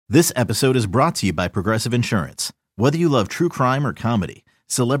This episode is brought to you by Progressive Insurance. Whether you love true crime or comedy,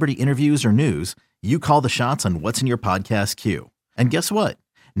 celebrity interviews or news, you call the shots on what's in your podcast queue. And guess what?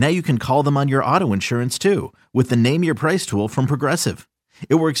 Now you can call them on your auto insurance too with the Name Your Price tool from Progressive.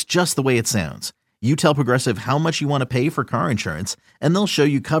 It works just the way it sounds. You tell Progressive how much you want to pay for car insurance, and they'll show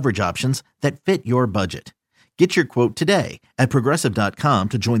you coverage options that fit your budget. Get your quote today at Progressive.com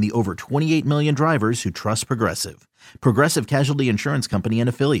to join the over 28 million drivers who trust Progressive. Progressive Casualty Insurance Company and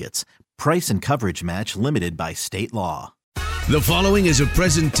Affiliates. Price and coverage match limited by state law. The following is a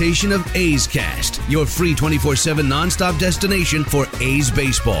presentation of A's Cast, your free 24/7 nonstop destination for A's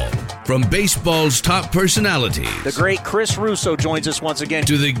baseball. From baseball's top personalities, the great Chris Russo joins us once again,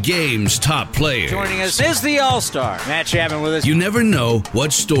 to the game's top players. Joining us is the All-Star, Matt Chapman with us. You never know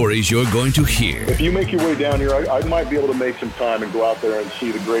what stories you're going to hear. If you make your way down here, I might be able to make some time and go out there and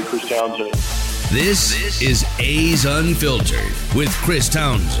see the great Chris Townsend. This is A's Unfiltered with Chris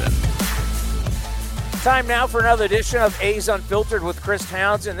Townsend. Time now for another edition of A's Unfiltered with Chris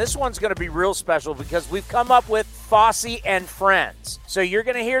Townsend. This one's going to be real special because we've come up with Fosse and Friends. So you're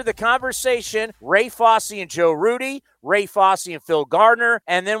going to hear the conversation, Ray Fosse and Joe Rudi, Ray Fosse and Phil Gardner,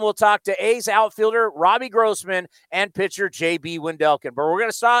 and then we'll talk to A's outfielder Robbie Grossman and pitcher J.B. Wendelken. But we're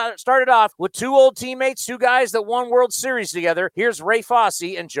going to start it off with two old teammates, two guys that won World Series together. Here's Ray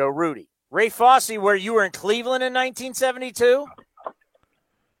Fosse and Joe Rudi. Ray Fosse, where you were in Cleveland in 1972?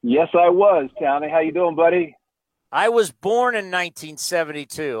 Yes, I was, Townie. How you doing, buddy? I was born in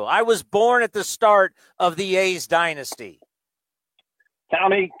 1972. I was born at the start of the A's dynasty.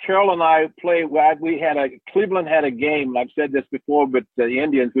 Townie, Carol and I played. Cleveland had a game. I've said this before, but the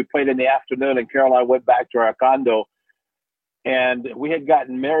Indians, we played in the afternoon, and Carol and I went back to our condo. And we had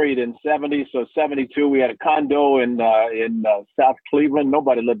gotten married in 70, so 72, we had a condo in South Cleveland.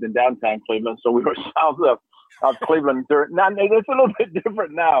 Nobody lived in downtown Cleveland, so we were south of Cleveland. Now, it's a little bit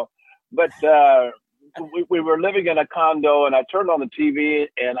different now, but we were living in a condo, and I turned on the TV,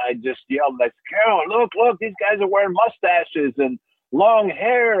 and I just yelled, like, Carol, look, these guys are wearing mustaches and long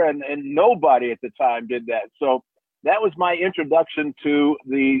hair, and nobody at the time did that. So that was my introduction to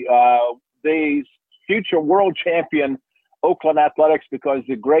the future world champion Oakland Athletics, because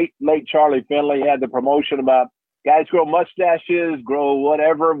the great late Charlie Finley had the promotion about guys grow mustaches, grow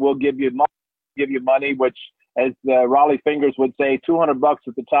whatever, we'll give you money, which, as Raleigh Fingers would say, $200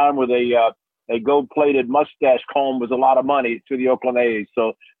 at the time with a gold-plated mustache comb was a lot of money to the Oakland A's.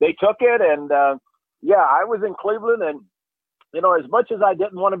 So they took it, and I was in Cleveland, and as much as I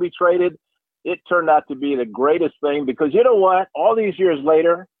didn't want to be traded, it turned out to be the greatest thing, because you know what? All these years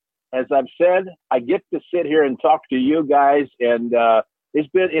later, as I've said, I get to sit here and talk to you guys, and it's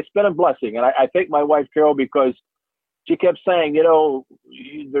been a blessing. And I thank my wife Carol, because she kept saying, there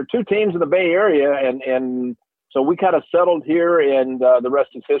are two teams in the Bay Area, and so we kind of settled here, and the rest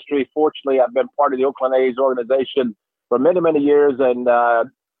is history. Fortunately, I've been part of the Oakland A's organization for many, many years, and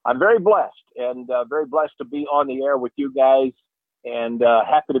I'm very blessed, and very blessed to be on the air with you guys, and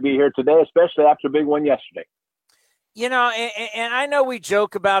happy to be here today, especially after a big win yesterday. And I know we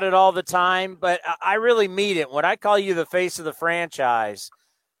joke about it all the time, but I really mean it. When I call you the face of the franchise,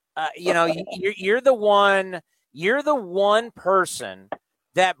 you're the one person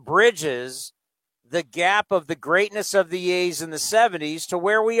that bridges the gap of the greatness of the A's in the 70s to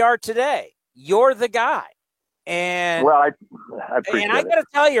where we are today. You're the guy. And well, I appreciate and I got to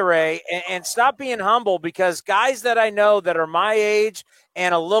tell you, Ray, and stop being humble, because guys that I know that are my age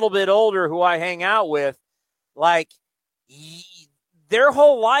and a little bit older who I hang out with, like, their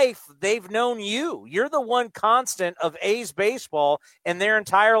whole life they've known you. You're the one constant of A's baseball in their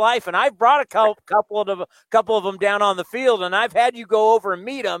entire life. And I've brought a couple of them down on the field, and I've had you go over and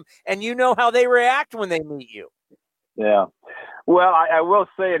meet them, and you know how they react when they meet you. Yeah. Well, I will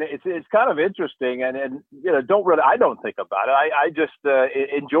say it's kind of interesting, and I don't think about it. I just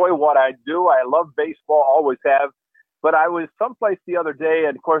enjoy what I do. I love baseball, always have. But I was someplace the other day,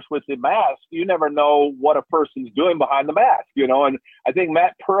 and of course, with the mask, you never know what a person's doing behind the mask, And I think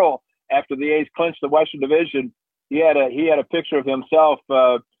Matt Pearl, after the A's clinched the Western Division, he had a picture of himself,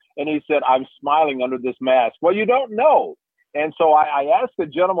 and he said, "I'm smiling under this mask." Well, you don't know, and so I asked the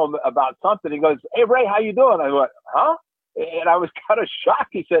gentleman about something. He goes, "Hey, Ray, how you doing?" I went, "Huh?" And I was kind of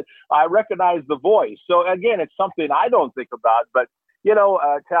shocked. He said, "I recognize the voice." So again, it's something I don't think about, but.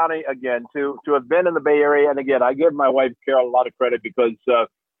 Townie, again, to have been in the Bay Area, and again, I give my wife Carol a lot of credit, because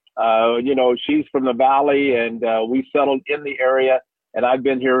she's from the Valley, and we settled in the area, and I've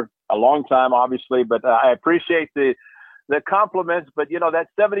been here a long time, obviously, but I appreciate the compliments. But that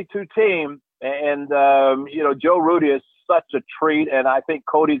 72 team, and Joe Rudi is such a treat, and I think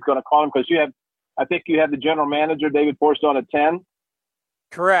Cody's going to call him, because I think you have the general manager David Forstone at 10.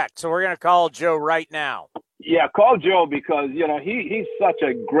 Correct. So we're going to call Joe right now. Yeah, call Joe because, he's such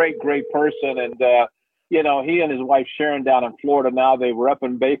a great, great person. And, he and his wife Sharon down in Florida now, they were up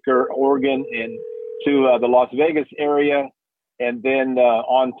in Baker, Oregon, and to the Las Vegas area, and then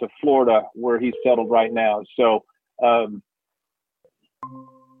on to Florida where he's settled right now. So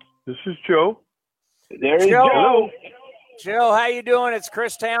this is Joe. There you go. Joe, how you doing? It's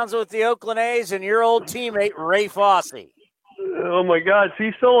Chris Townsend with the Oakland A's and your old teammate, Ray Fosse. Oh, my God. Is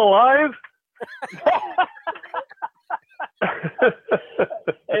he still alive?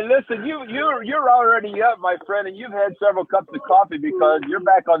 Hey, listen, you're already up, my friend, and you've had several cups of coffee because you're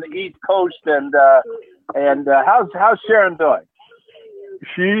back on the East Coast. And how's Sharon doing?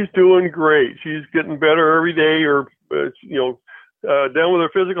 She's doing great. She's getting better every day. Done with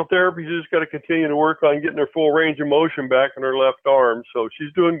her physical therapy. She's just got to continue to work on getting her full range of motion back in her left arm. So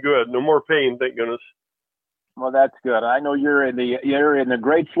she's doing good. No more pain, thank goodness. Well, that's good. I know you're in the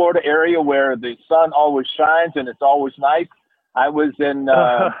great Florida area where the sun always shines and it's always nice. I was in,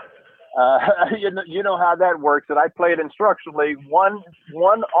 you know how that works. And I played instructionally one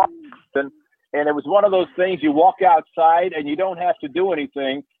often, and it was one of those things you walk outside and you don't have to do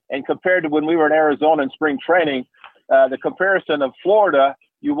anything. And compared to when we were in Arizona in spring training, the comparison of Florida,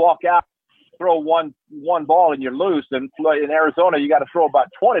 you walk out, throw one ball and you're loose. And in Arizona, you got to throw about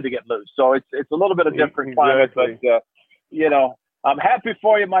 20 to get loose. So it's a little bit of different climate, but I'm happy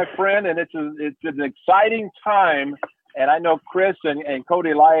for you, my friend. And it's an exciting time. And I know Chris and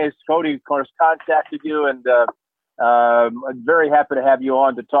Cody Elias, Cody, of course, contacted you, and I'm very happy to have you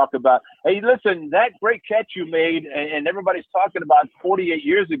on to talk about. Hey, listen, that great catch you made, and everybody's talking about 48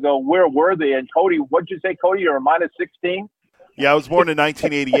 years ago. Where were they? And Cody, what'd you say, Cody? You're minus 16? Yeah, I was born in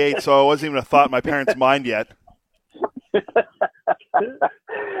 1988, so I wasn't even a thought in my parents' mind yet.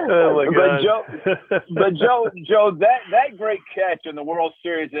 Oh my God! But Joe, that great catch in the World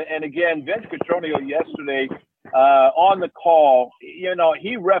Series, and again, Vince Cotroneo yesterday on the call,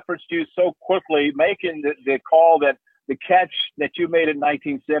 he referenced you so quickly, making the call that the catch that you made in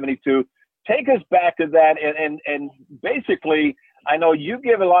 1972. Take us back to that, and basically, I know you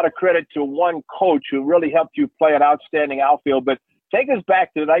give a lot of credit to one coach who really helped you play an outstanding outfield, but take us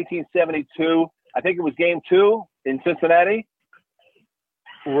back to 1972. I think it was Game 2 in Cincinnati.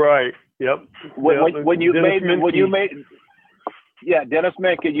 Right. Yep. When you made Dennis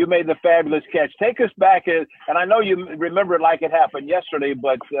Mencken, you made the fabulous catch. Take us back, and I know you remember it like it happened yesterday,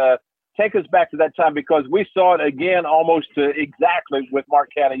 but take us back to that time because we saw it again almost exactly with Mark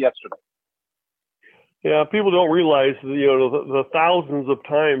Canha yesterday. Yeah, people don't realize the thousands of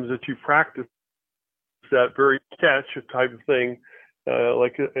times that you practice that very catch type of thing.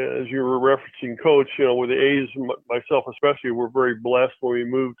 Like as you were referencing, Coach, with the A's, myself especially, we're very blessed when we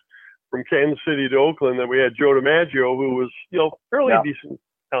moved from Kansas City to Oakland that we had Joe DiMaggio, who was fairly decent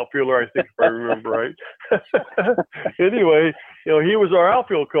outfielder, I think, if I remember right. Anyway, he was our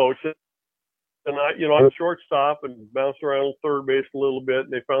outfield coach, and I'm a shortstop and bounced around third base a little bit,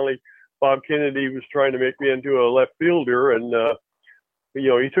 and they finally. Bob Kennedy was trying to make me into a left fielder, and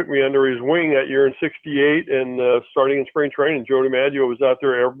he took me under his wing that year in '68, and starting in spring training, Joe DiMaggio was out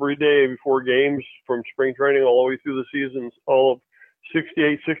there every day before games from spring training all the way through the seasons, all of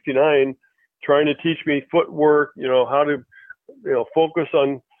 '68, '69, trying to teach me footwork, how to, focus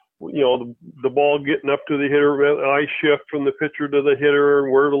on, the ball getting up to the hitter, eye shift from the pitcher to the hitter,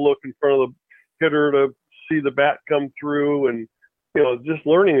 and where to look in front of the hitter to see the bat come through, and just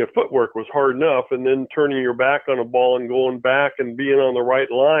learning the footwork was hard enough, and then turning your back on a ball and going back and being on the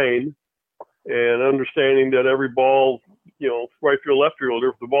right line and understanding that every ball, right field, left fielder,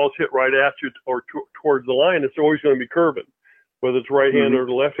 if the ball's hit right at you or towards the line, it's always going to be curving. Whether it's right-handed or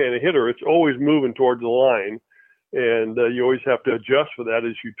the left-handed hitter, it's always moving towards the line. And you always have to adjust for that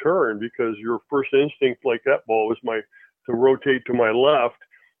as you turn because your first instinct like that ball was to rotate to my left.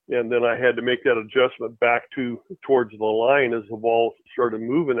 And then I had to make that adjustment back towards the line as the ball started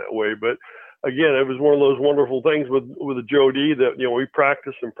moving that way. But again, it was one of those wonderful things with the Joe D that, we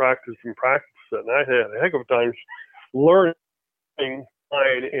practiced and practiced and practiced it. And I had a heck of a time learning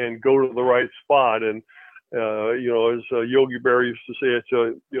line and go to the right spot. And, as Yogi Berra used to say, it's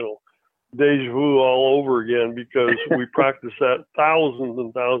deja vu all over again because we practiced that thousands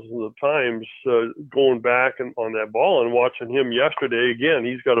and thousands of times going back on that ball and watching him yesterday. Again,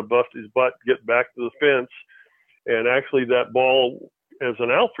 he's got to bust his butt, get back to the fence. And actually that ball as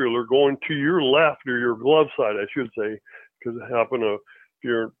an outfielder going to your left or your glove side, I should say, because it happened if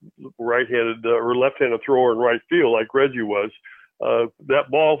you're right-handed or left-handed thrower in right field like Reggie was,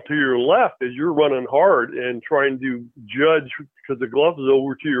 that ball to your left as you're running hard and trying to judge because the glove is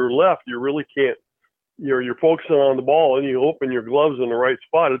over to your left, you really can't you're focusing on the ball and you open your gloves in the right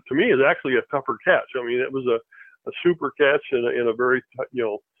spot. It, to me, is actually a tougher catch. I mean, it was a super catch in a very,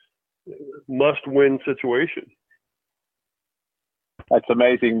 must-win situation. That's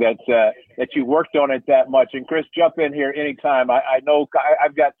amazing that you worked on it that much. And Chris, jump in here anytime. I know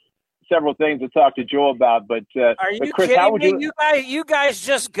I've got several things to talk to Joe about, but are you Chris, kidding how would me? You guys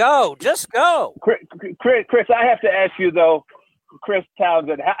just go. Chris, I have to ask you though, Chris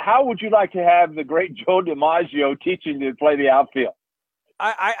Townsend, how would you like to have the great Joe DiMaggio teaching you to play the outfield?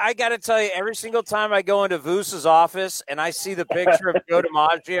 I got to tell you, every single time I go into Voos's office and I see the picture of Joe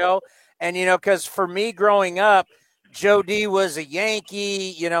DiMaggio, and because for me growing up, Joe D was a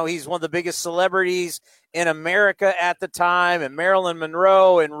Yankee. He's one of the biggest celebrities in America at the time, and Marilyn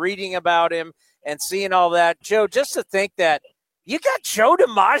Monroe, and reading about him and seeing all that. Joe, just to think that you got Joe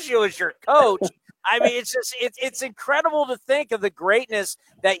DiMaggio as your coach. I mean, it's incredible to think of the greatness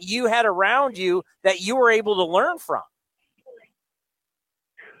that you had around you that you were able to learn from.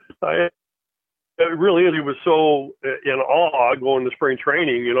 It really is. He was so in awe going to spring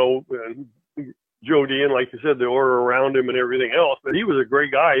training, and Joe D, and like you said, the aura around him and everything else. But he was a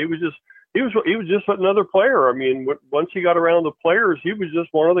great guy. He was just another player. I mean, once he got around the players, he was just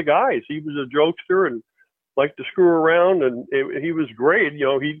one of the guys. He was a jokester and liked to screw around, and he was great.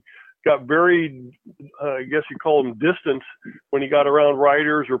 He got very, I guess you call him distant when he got around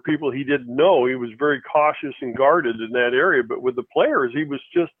writers or people he didn't know. He was very cautious and guarded in that area. But with the players, he was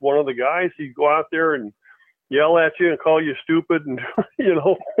just one of the guys. He'd go out there and yell at you and call you stupid and,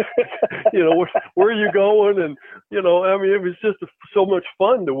 where are you going? And, I mean, it was just so much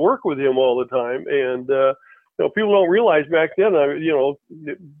fun to work with him all the time. And, people don't realize back then,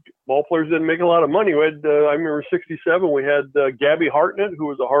 ball players didn't make a lot of money. We had, I remember 67, we had Gabby Hartnett, who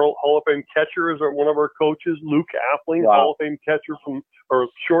was a Hall of Fame catcher, as one of our coaches. Luke Appling, wow. Hall of Fame catcher or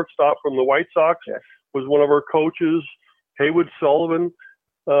shortstop from the White Sox, yes, was one of our coaches. Haywood Sullivan.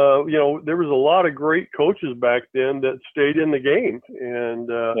 There was a lot of great coaches back then that stayed in the game. And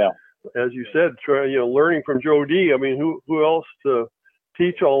as you said, learning from Joe D, I mean, who else to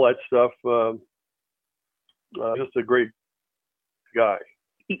teach all that stuff? Just a great guy.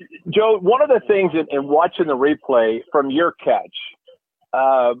 Joe, one of the things in watching the replay from your catch,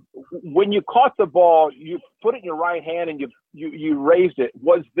 when you caught the ball, you put it in your right hand and you raised it.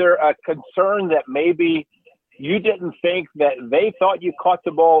 Was there a concern that maybe you didn't think that they thought you caught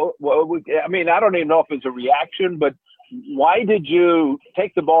the ball? Well, I mean, I don't even know if it's a reaction, but why did you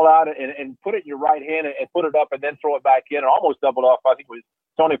take the ball out and put it in your right hand and put it up and then throw it back in and almost doubled off? I think it was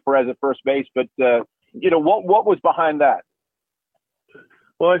Tony Perez at first base, but what was behind that?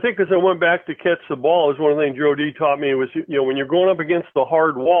 Well, I think as I went back to catch the ball, is one of the things Joe D taught me was, when you're going up against the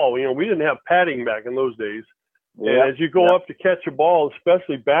hard wall, we didn't have padding back in those days. Yeah. And as you go up to catch a ball,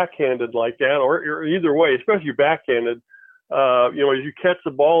 especially backhanded like that, or either way, especially backhanded, as you catch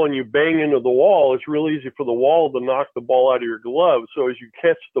the ball and you bang into the wall, it's real easy for the wall to knock the ball out of your glove. So as you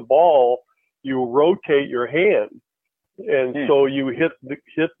catch the ball, you rotate your hand. And so you hit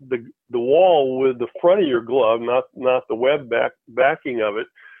the wall with the front of your glove, not the web backing of it.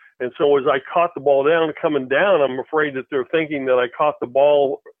 And so as I caught the ball coming down, I'm afraid that they're thinking that I caught the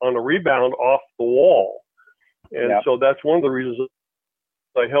ball on a rebound off the wall. And so that's one of the reasons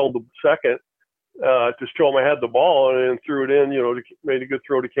I held the second to show him I had the ball, and then threw it in, made a good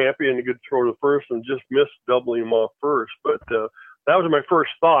throw to Campy and a good throw to first, and just missed doubling him off first. But that was my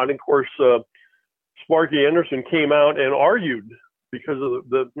first thought. And of course, Sparky Anderson came out and argued because of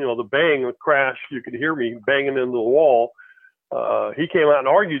the bang, the crash. You could hear me banging into the wall. He came out and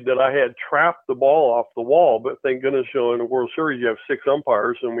argued that I had trapped the ball off the wall, but thank goodness, in the World Series you have 6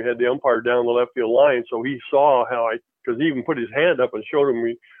 umpires, and we had the umpire down the left field line, so he saw how because he even put his hand up and showed him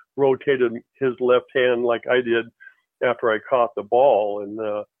we rotated his left hand like I did after I caught the ball, and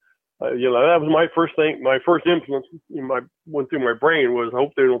that was my first thing. My first influence went through my brain was, I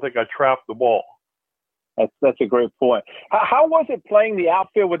hope they don't think I trapped the ball. That's a great point. How was it playing the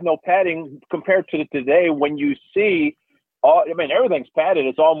outfield with no padding compared to today when you see everything's padded.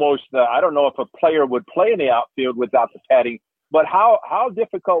 It's almost, I don't know if a player would play in the outfield without the padding, but how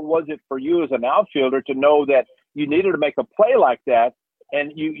difficult was it for you as an outfielder to know that you needed to make a play like that?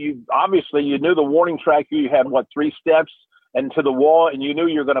 And you obviously, you knew the warning track, you had 3 steps and to the wall, and you knew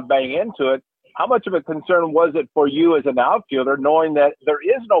you were going to bang into it. How much of a concern was it for you as an outfielder, knowing that there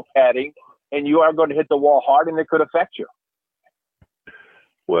is no padding and you are going to hit the wall hard and it could affect you?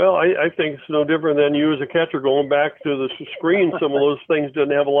 Well, I think it's no different than you as a catcher going back to the screen. Some of those things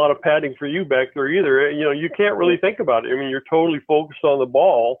didn't have a lot of padding for you back there either. You can't really think about it. I mean, you're totally focused on the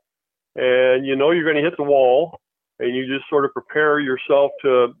ball, and you're going to hit the wall, and you just sort of prepare yourself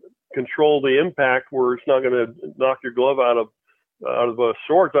to control the impact where it's not going to knock your glove out of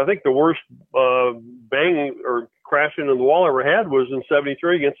sorts. I think the worst bang or crash into the wall I ever had was in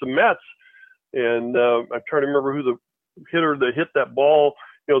 '73 against the Mets, and I'm trying to remember who the hitter that hit that ball.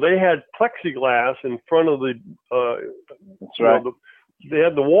 They had plexiglass in front of the. That's right. They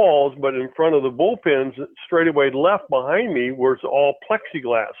had the walls, but in front of the bullpens, straight away left behind me was all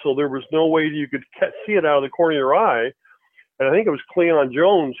plexiglass. So there was no way you could see it out of the corner of your eye. And I think it was Cleon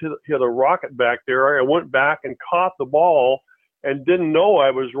Jones hit a rocket back there. I went back and caught the ball and didn't know I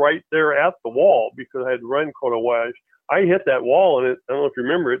was right there at the wall because I had run quite a while. I hit that wall, and I don't know if you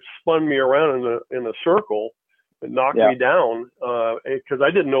remember, it spun me around in a circle. It knocked me down because I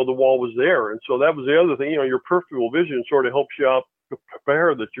didn't know the wall was there. And so that was the other thing. Your peripheral vision sort of helps you out to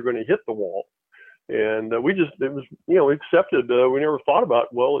prepare that you're going to hit the wall. And it was accepted. We never thought about,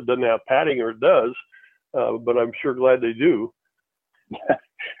 well, it doesn't have padding, or it does, but I'm sure glad they do.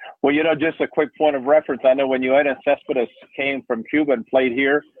 Well, just a quick point of reference. I know when Yoenis Cespedes came from Cuba and played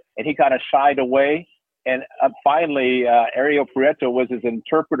here, and he kind of shied away. And finally, Ariel Prieto was his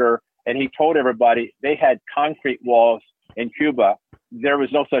interpreter, and he told everybody they had concrete walls in Cuba. There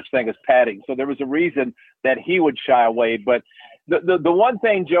was no such thing as padding. So there was a reason that he would shy away. But the one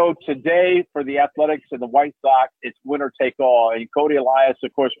thing, Joe, today for the Athletics and the White Sox, it's winner take all. And Cody Elias,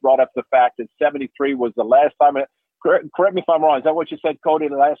 of course, brought up the fact that '73 was the last time. Correct me if I'm wrong. Is that what you said, Cody,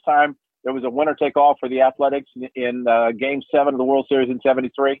 the last time there was a winner take all for the Athletics in Game 7 of the World Series in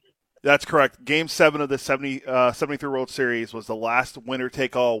 '73? That's correct. Game 7 of the 73 World Series was the last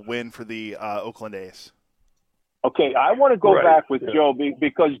winner-take-all win for the Oakland A's. Okay, I want to go back with Joe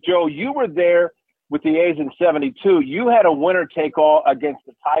because, Joe, you were there with the A's in '72. You had a winner-take-all against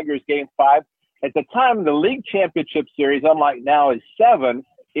the Tigers Game 5. At the time, the League Championship Series, unlike now, is 7.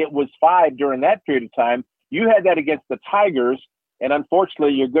 It was 5 during that period of time. You had that against the Tigers, and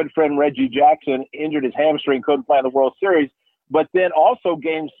unfortunately, your good friend Reggie Jackson injured his hamstring, couldn't play in the World Series. But then also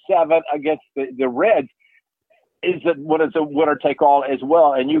Game 7 against the Reds is a winner-take-all as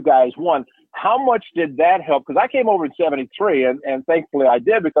well, and you guys won. How much did that help? Because I came over in '73, and thankfully I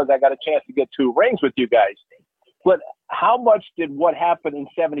did because I got a chance to get 2 rings with you guys. But how much did what happened in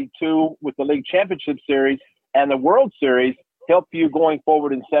 '72 with the League Championship Series and the World Series help you going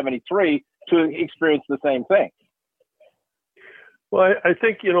forward in '73 to experience the same thing? Well, I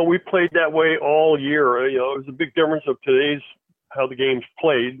think, we played that way all year. It was a big difference of today's how the game's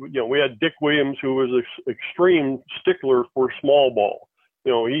played. We had Dick Williams, who was an extreme stickler for small ball.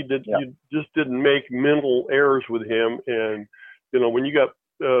 You just didn't make mental errors with him. And, when you got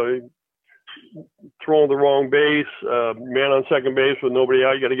thrown the wrong base, man on second base with nobody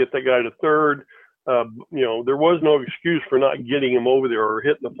out, you got to get that guy to third. There was no excuse for not getting him over there or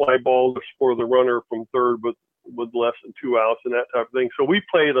hitting the fly ball for the runner from third with less than 2 outs and that type of thing. So we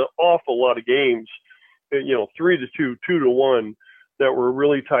played an awful lot of games, 3-2, 2-1, that were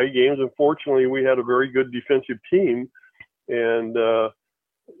really tight games. Unfortunately, we had a very good defensive team, and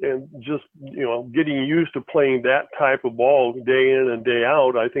just getting used to playing that type of ball day in and day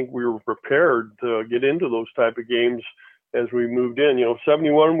out, I think we were prepared to get into those type of games as we moved in.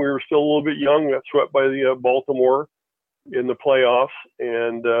 71, we were still a little bit young. Got swept by the Baltimore in the playoffs,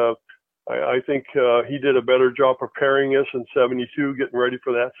 and I think he did a better job preparing us in '72, getting ready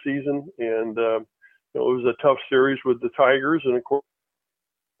for that season. And it was a tough series with the Tigers, and of course,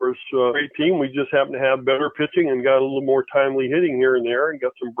 great team. We just happened to have better pitching and got a little more timely hitting here and there, and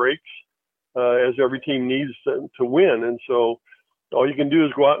got some breaks as every team needs to win. And so all you can do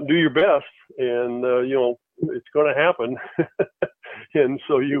is go out and do your best, and it's going to happen. And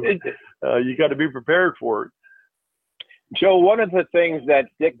so you got to be prepared for it. Joe, one of the things that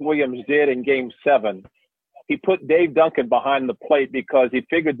Dick Williams did in Game 7, he put Dave Duncan behind the plate because he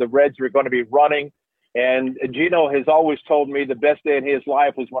figured the Reds were going to be running. And Gino has always told me the best day in his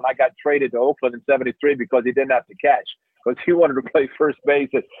life was when I got traded to Oakland in '73 because he didn't have to catch, because he wanted to play first base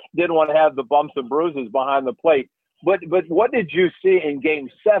and didn't want to have the bumps and bruises behind the plate. But what did you see in Game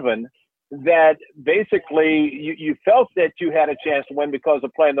 7 that basically you felt that you had a chance to win because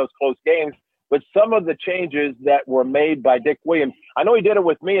of playing those close games? But some of the changes that were made by Dick Williams, I know he did it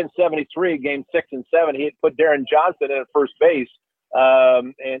with me in '73, Game 6 and 7. He had put Darren Johnson in at first base,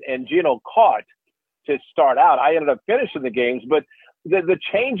 and Gino caught to start out. I ended up finishing the games, but the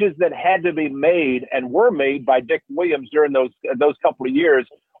changes that had to be made and were made by Dick Williams during those couple of years,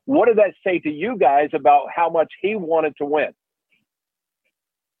 what did that say to you guys about how much he wanted to win?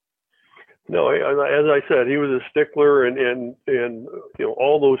 No, as I said, he was a stickler, and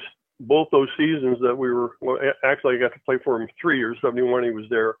both those seasons that we were, actually I got to play for him 3 years, '71 he was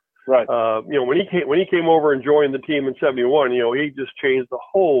there. Right. When he came over and joined the team in '71, he just changed the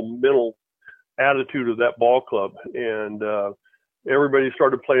whole mental attitude of that ball club, and everybody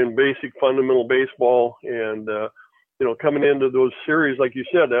started playing basic fundamental baseball. And coming into those series, like you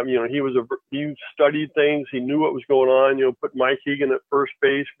said, he studied things, he knew what was going on. Put Mike Hegan at first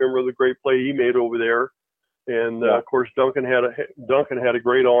base. Remember the great play he made over there, and of course Duncan had a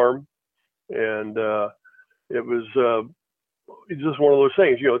great arm, and it was. It's just one of those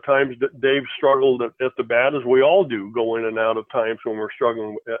things, times Dave struggled at the bat, as we all do, go in and out of times when we're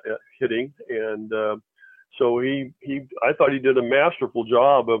struggling at hitting. And so I thought he did a masterful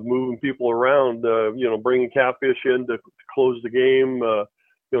job of moving people around, bringing Catfish in to close the game,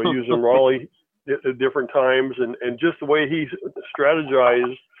 using Raleigh at different times, and just the way he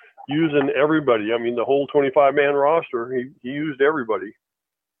strategized using everybody. I mean, the whole 25-man roster, he used everybody.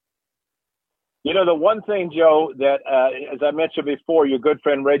 The one thing, Joe, that, as I mentioned before, your good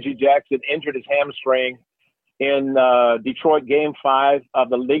friend Reggie Jackson injured his hamstring in Detroit Game 5 of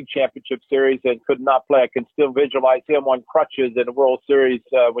the League Championship Series and could not play. I can still visualize him on crutches in the World Series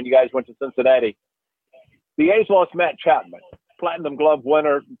when you guys went to Cincinnati. The A's lost Matt Chapman, Platinum Glove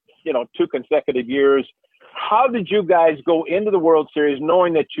winner, 2 consecutive years. How did you guys go into the World Series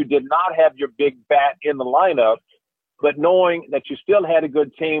knowing that you did not have your big bat in the lineup, but knowing that you still had a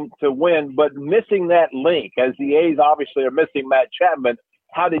good team to win, but missing that link, as the A's obviously are missing Matt Chapman?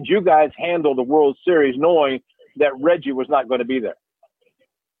 How did you guys handle the World Series knowing that Reggie was not going to be there?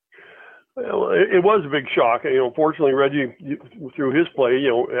 Well, it was a big shock. Fortunately, Reggie, through his play,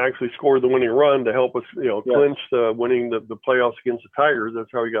 actually scored the winning run to help us, clinch winning the playoffs against the Tigers. That's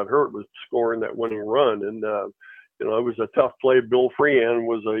how he got hurt, was scoring that winning run. And, it was a tough play. Bill Freehan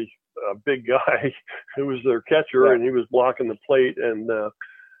was a big guy who was their catcher, and he was blocking the plate, and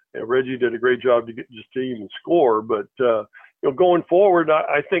Reggie did a great job to even score. But going forward,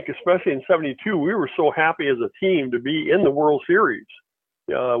 I think especially in '72, we were so happy as a team to be in the World Series.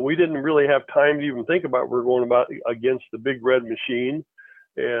 We didn't really have time to even think about we're going about against the Big Red Machine,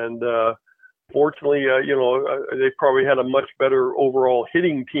 and fortunately, they probably had a much better overall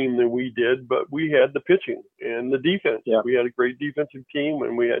hitting team than we did, but we had the pitching and the defense. Yeah. We had a great defensive team,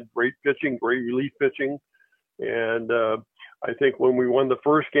 and we had great pitching, great relief pitching. And I think when we won the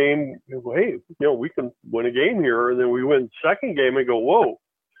first game, hey, we can win a game here. And then we win the second game and go, whoa,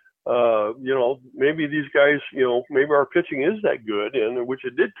 maybe these guys, maybe our pitching is that good, and which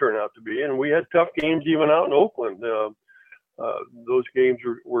it did turn out to be. And we had tough games even out in Oakland. Those games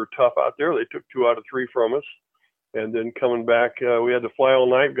were tough out there. They took 2 out of 3 from us. And then coming back, we had to fly all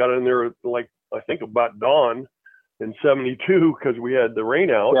night, got in there I think about dawn in '72 because we had the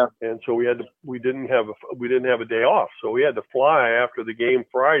rain out. Yeah. And so we didn't have a day off. So we had to fly after the game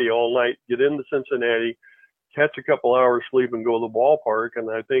Friday all night, get into Cincinnati, catch a couple hours sleep, and go to the ballpark.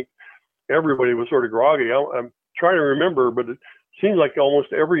 And I think everybody was sort of groggy. I'm trying to remember, but it seems like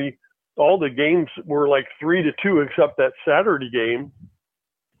almost all the games were like 3-2 except that Saturday game.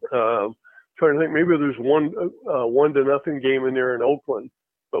 Trying to think, maybe there's 1-0 game in there in Oakland,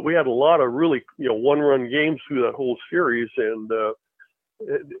 but we had a lot of really, one-run games through that whole series. And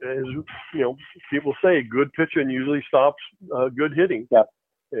as people say, good pitching usually stops good hitting. Yeah.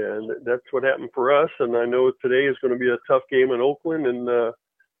 And that's what happened for us. And I know today is going to be a tough game in Oakland, and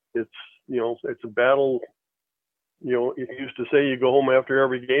it's a battle. You used to say you go home after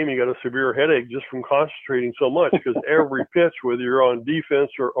every game, you got a severe headache just from concentrating so much, because every pitch, whether you're on defense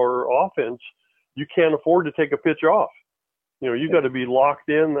or offense, you can't afford to take a pitch off. You got to be locked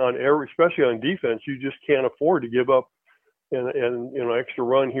in on especially on defense. You just can't afford to give up an extra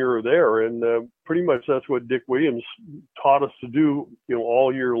run here or there. And pretty much that's what Dick Williams taught us to do,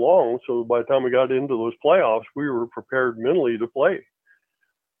 all year long. So by the time we got into those playoffs, we were prepared mentally to play.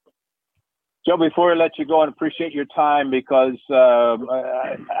 Joe, before I let you go, and appreciate your time, because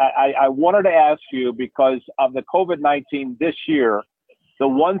I wanted to ask you, because of the COVID-19 this year, the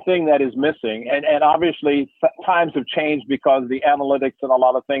one thing that is missing, and obviously times have changed because of the analytics and a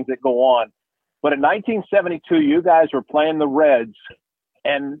lot of things that go on. But in 1972, you guys were playing the Reds,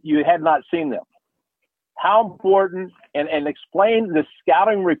 and you had not seen them. How important, and explain the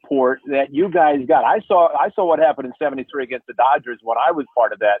scouting report that you guys got. I saw what happened in '73 against the Dodgers when I was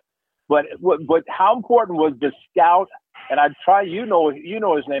part of that. But how important was the scout? And I'd try, you know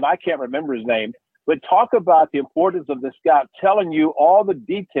his name. I can't remember his name. But talk about the importance of the scout telling you all the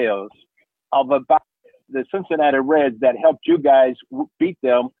details about the Cincinnati Reds that helped you guys beat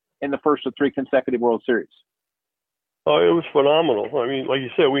them in the first of 3 consecutive World Series. Oh, it was phenomenal. I mean, like you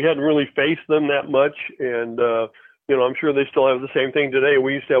said, we hadn't really faced them that much. And, I'm sure they still have the same thing today.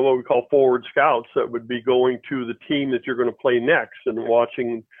 We used to have what we call forward scouts that would be going to the team that you're going to play next and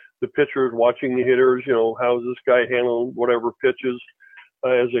watching the pitchers, watching the hitters. How's this guy handling whatever pitches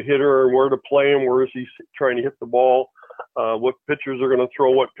as a hitter, and where to play him, where is he trying to hit the ball, what pitchers are going to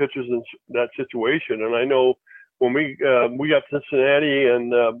throw what pitches in that situation. And I know when we got to Cincinnati,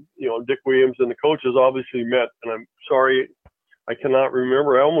 and Dick Williams and the coaches obviously met, and I'm sorry, I cannot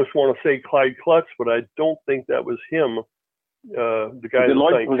remember. I almost want to say Clyde Klutz, but I don't think that was him. The guy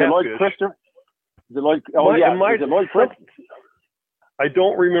was it Lloyd Christer? Is it Lloyd? Oh, yeah. Is it Lloyd Christer? I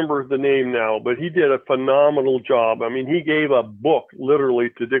don't remember the name now, but he did a phenomenal job. I mean, he gave a book literally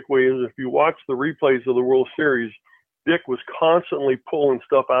to Dick Williams. If you watch the replays of the World Series, Dick was constantly pulling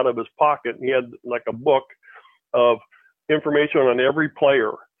stuff out of his pocket. He had like a book of information on every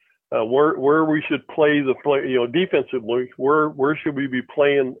player, where we should play defensively, where should we be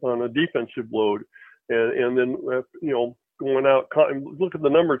playing on a defensive load, and then going out, look at the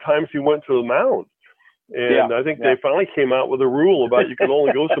number of times he went to the mound. And I think they finally came out with a rule about you could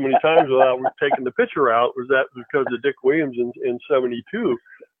only go so many times without taking the pitcher out. Was that because of Dick Williams in 72?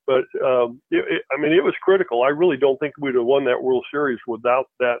 But, it was critical. I really don't think we'd have won that World Series without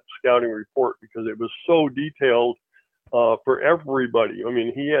that scouting report, because it was so detailed for everybody. I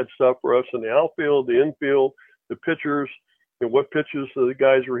mean, he had stuff for us in the outfield, the infield, the pitchers, and what pitches the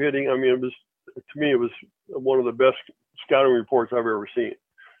guys were hitting. I mean, to me, it was one of the best scouting reports I've ever seen.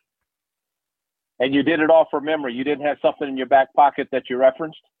 And you did it all from memory. You didn't have something in your back pocket that you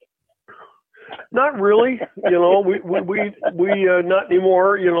referenced? Not really. We not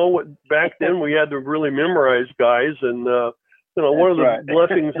anymore. Back then we had to really memorize guys. And, one of the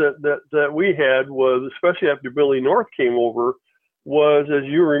blessings that we had was, especially after Billy North came over, was, as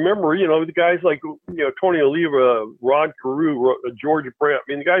you remember, the guys like, Tony Oliva, Rod Carew, George Brett. I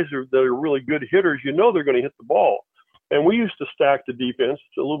mean, the guys that are really good hitters, they're going to hit the ball. And we used to stack the defense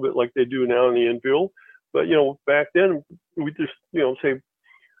a little bit like they do now in the infield. But, back then we just, say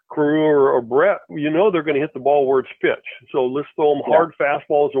Carew or Brett, they're going to hit the ball where it's pitched. So let's throw them hard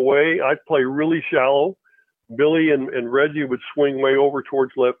fastballs away. I'd play really shallow. Billy and Reggie would swing way over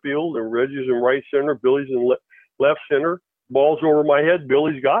towards left field, and Reggie's in right center, Billy's in left center. Ball's over my head,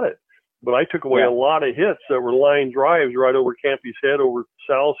 Billy's got it. But I took away a lot of hits that were line drives right over Campy's head, over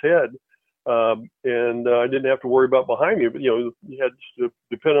Sal's head. And I didn't have to worry about behind me, but you had to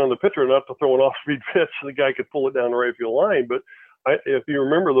depend on the pitcher not to throw an off-speed pitch so the guy could pull it down the right field line. But if you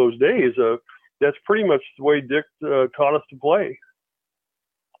remember those days, that's pretty much the way Dick taught us to play.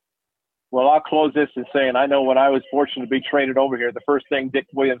 Well, I'll close this in saying, I know when I was fortunate to be traded over here, the first thing Dick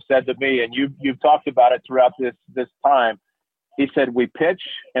Williams said to me, and you've talked about it throughout this time, he said, we pitch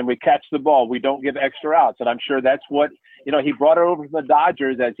and we catch the ball. We don't give extra outs. And I'm sure that's what, he brought it over from the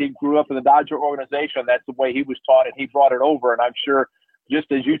Dodgers as he grew up in the Dodger organization. That's the way he was taught, and he brought it over. And I'm sure, just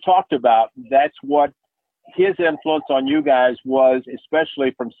as you talked about, that's what his influence on you guys was,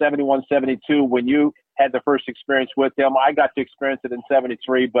 especially from 71, 72, when you had the first experience with him. I got to experience it in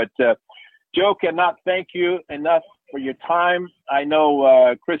 73. But Joe, cannot thank you enough for your time. I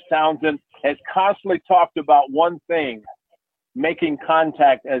know Chris Townsend has constantly talked about one thing, making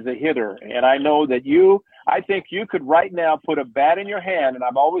contact as a hitter. And I know that I think you could right now put a bat in your hand, and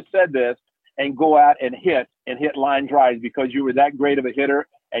I've always said this, and go out and hit line drives, because you were that great of a hitter,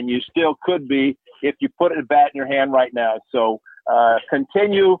 and you still could be if you put a bat in your hand right now. So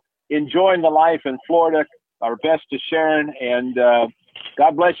continue enjoying the life in Florida. Our best to Sharon, and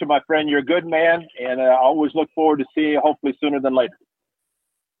God bless you, my friend. You're a good man, and I always look forward to seeing you, hopefully sooner than later.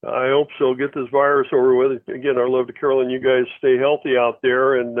 I hope so. Get this virus over with. Again, our love to Carolyn. You guys stay healthy out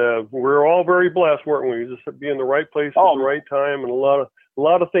there, and we're all very blessed, weren't we? Just to be in the right place at the right time, and a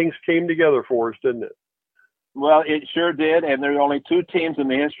lot of things came together for us, didn't it? Well, it sure did, and there are only two teams in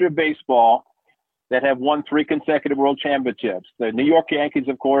the history of baseball that have won 3 consecutive world championships: the New York Yankees,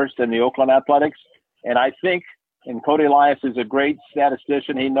 of course, and the Oakland Athletics. And I think, and Cody Elias is a great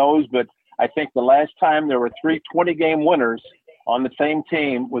statistician, he knows, but I think the last time there were 3 20-game winners on the same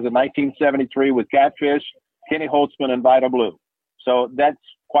team was in 1973 with Catfish, Kenny Holtzman, and Vida Blue. So that's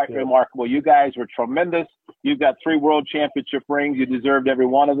quite remarkable. You guys were tremendous. You've got 3 world championship rings. You deserved every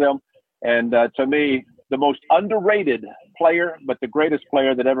one of them. And to me, the most underrated player, but the greatest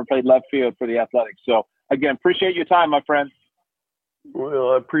player that ever played left field for the Athletics. So, again, appreciate your time, my friend.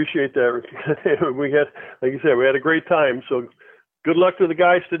 Well, I appreciate that. We had, like you said, we had a great time. So good luck to the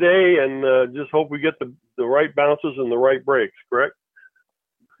guys today, and just hope we get the right bounces and the right breaks, correct?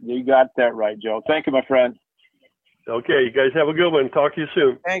 You got that right, Joe. Thank you, my friend. Okay, you guys have a good one. Talk to you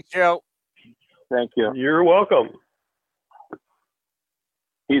soon. Thanks, Joe. Thank you. You're welcome.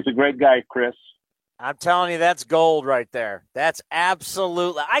 He's a great guy, Chris. I'm telling you, that's gold right there. That's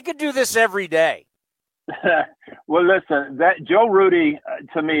absolutely – I could do this every day. Well, listen, that Joe Rudi,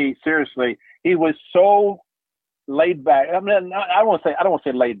 to me, seriously, he was so laid back. I mean, I don't want to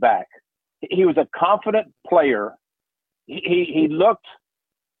say laid back. He was a confident player. He looked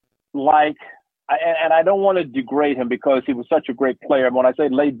like, and I don't want to degrade him because he was such a great player. And when I say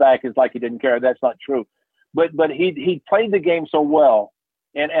laid back, it's like he didn't care. That's not true. But he played the game so well.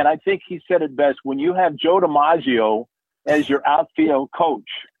 And I think he said it best. When you have Joe DiMaggio as your outfield coach,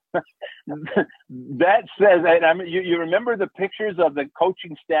 that says, and I mean, you remember the pictures of the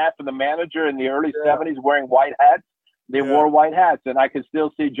coaching staff and the manager in the early 70s wearing white hats? They wore white hats, and I can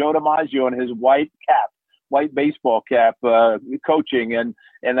still see Joe DiMaggio in his white baseball cap, coaching, and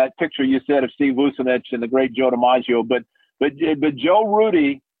that picture you said of Steve Vucinich and the great Joe DiMaggio. But Joe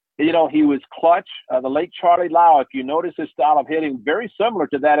Rudi, you know, he was clutch. The late Charlie Lau, if you notice his style of hitting, very similar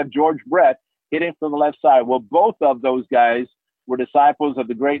to that of George Brett, hitting from the left side. Well, both of those guys were disciples of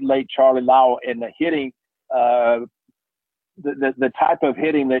the great late Charlie Lau in the hitting, the type of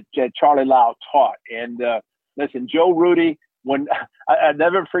hitting that Charlie Lau taught. And listen, Joe Rudi, when I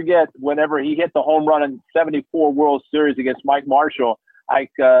never forget whenever he hit the home run in '74 World Series against Mike Marshall, I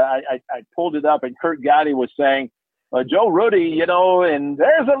pulled it up and Kurt Gowdy was saying, Joe Rudi, you know, and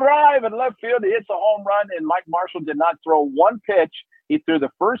there's a drive in left field. He hits a home run, and Mike Marshall did not throw one pitch. He threw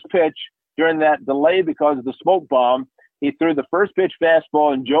the first pitch during that delay because of the smoke bomb. He threw the first pitch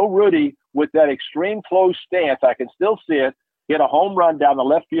fastball, and Joe Rudi, with that extreme close stance, I can still see it, hit a home run down the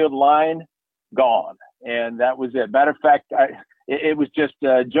left field line, gone. And that was it. Matter of fact, it was just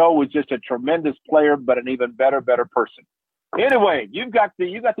Joe was just a tremendous player, but an even better person. Anyway, you got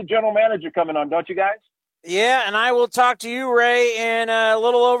the general manager coming on, don't you guys? Yeah, and I will talk to you, Ray, in a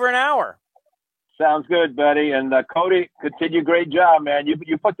little over an hour. Sounds good, buddy. And Cody, continue. Great job, man.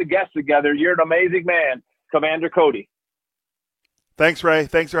 You put the guests together. You're an amazing man, Commander Cody. Thanks, Ray.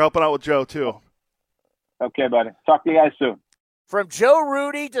 Thanks for helping out with Joe, too. Okay, buddy. Talk to you guys soon. From Joe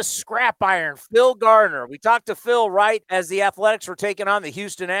Rudi to Scrap Iron, Phil Garner. We talked to Phil right as the Athletics were taking on the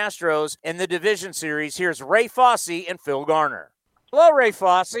Houston Astros in the division series. Here's Ray Fosse and Phil Garner. Hello, Ray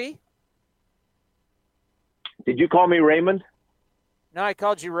Fosse. Did you call me Raymond? No, I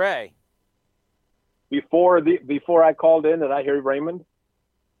called you Ray. Before I called in, did I hear Raymond?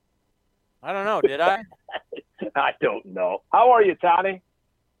 I don't know. Did I? I don't know. How are you, Tony?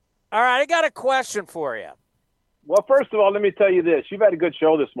 All right, I got a question for you. Well, first of all, let me tell you this. You've had a good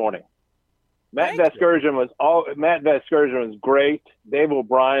show this morning. Matt Vasgersian was great. Dave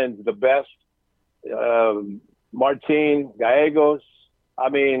O'Brien's the best. Martin Gallegos. I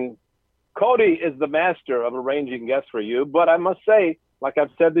mean, Cody is the master of arranging guests for you. But I must say, like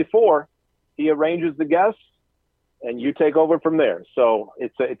I've said before, he arranges the guests, and you take over from there. So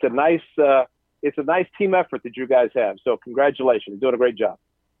it's a nice team effort that you guys have. So congratulations, you're doing a great job.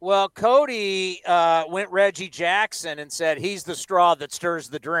 Well, Cody went Reggie Jackson and said he's the straw that stirs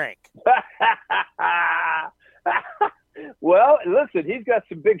the drink. Well, listen, he's got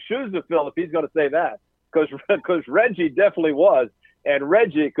some big shoes to fill if he's going to say that, because Reggie definitely was, and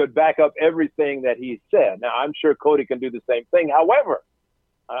Reggie could back up everything that he said. Now, I'm sure Cody can do the same thing. However,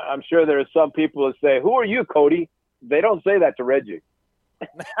 I'm sure there are some people that say, "Who are you, Cody?" They don't say that to Reggie.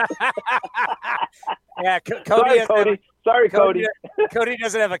 Yeah, Sorry, Cody. Cody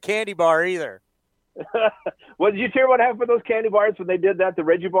doesn't have a candy bar either. Well, did you hear what happened with those candy bars when they did that, the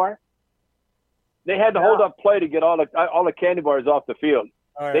Reggie bar? They had to hold up play to get all the candy bars off the field.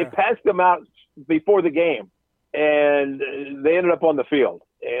 Oh, yeah. They passed them out before the game, and they ended up on the field.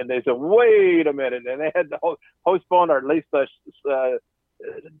 And they said, "Wait a minute!" And they had to postpone or at least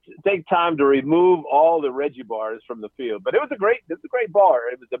take time to remove all the Reggie bars from the field. But it was a great bar.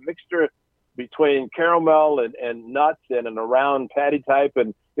 It was a mixture between caramel and nuts and a round patty type,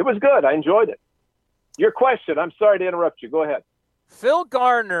 and it was good. I enjoyed it. Your question. I'm sorry to interrupt you. Go ahead. Phil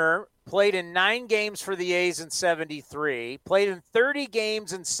Garner played in 9 games for the A's in '73, played in 30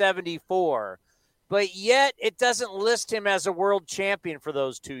 games in '74, but yet it doesn't list him as a world champion for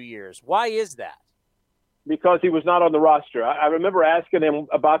those 2 years. Why is that? Because he was not on the roster. I remember asking him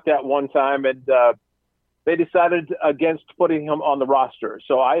about that one time, and they decided against putting him on the roster.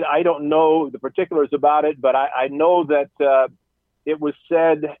 So I don't know the particulars about it, but I know that it was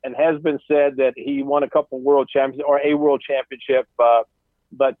said and has been said that he won a couple world championships or a world championship.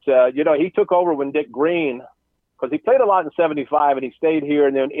 But he took over when Dick Green, because he played a lot in '75 and he stayed here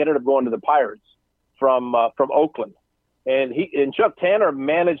and then ended up going to the Pirates from Oakland. And Chuck Tanner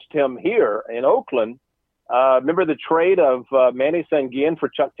managed him here in Oakland. Remember the trade of Manny Sanguin for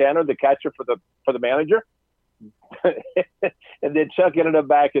Chuck Tanner, the catcher for the manager? And then Chuck ended up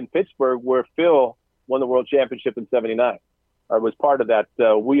back in Pittsburgh where Phil won the world championship in '79, or was part of that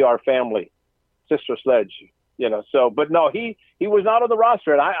We Are family. Sister Sledge, So, but no, he was not on the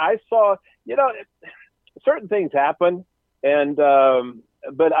roster, and I saw, certain things happen, and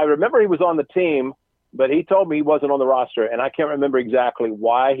but I remember he was on the team, but he told me he wasn't on the roster, and I can't remember exactly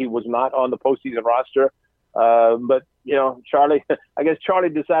why he was not on the postseason roster. But Charlie, I guess Charlie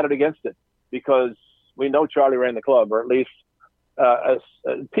decided against it because we know Charlie ran the club, or at least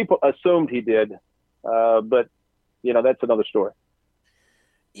people assumed he did. But that's another story.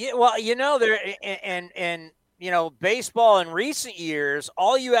 Yeah, well, there and baseball in recent years,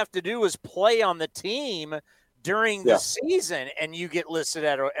 all you have to do is play on the team during the season, and you get listed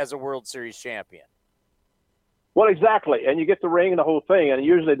as a World Series champion. Well, exactly, and you get the ring and the whole thing. And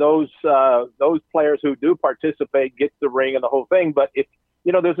usually those players who do participate get the ring and the whole thing. But if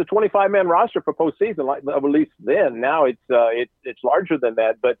there's a 25-man roster for postseason, like at least then. Now it's larger than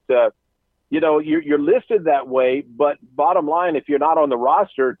that. But you're listed that way. But bottom line, if you're not on the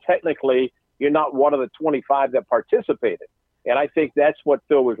roster, technically you're not one of the 25 that participated. And I think that's what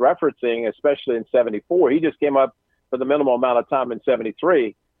Phil was referencing, especially in '74. He just came up for the minimal amount of time in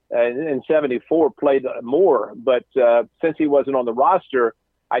 '73. And in '74 played more. But since he wasn't on the roster,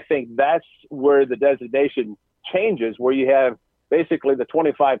 I think that's where the designation changes, where you have basically the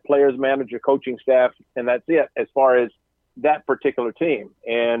 25 players, manager, coaching staff, and that's it as far as that particular team.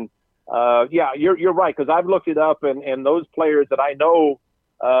 And you're right, because I've looked it up, and those players that I know,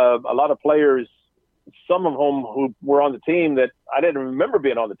 a lot of players, some of whom who were on the team that I didn't remember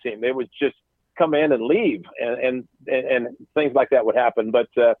being on the team. They would just come in and leave, and things like that would happen. But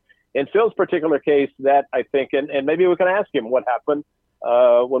in Phil's particular case, that I think, and maybe we can ask him what happened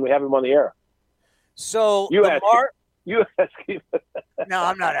when we have him on the air. So you ask him. No,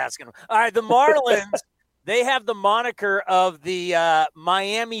 I'm not asking him. All right, the Marlins, they have the moniker of the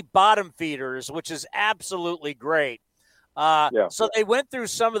Miami bottom feeders, which is absolutely great. So they went through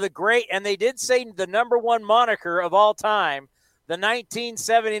some of the great, and they did say the number one moniker of all time, the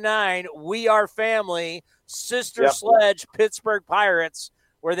 1979 We Are Family Sister Sledge Pittsburgh Pirates,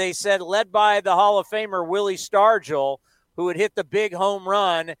 where they said, led by the Hall of Famer Willie Stargell, who had hit the big home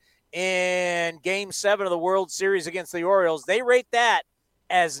run in Game 7 of the World Series against the Orioles. They rate that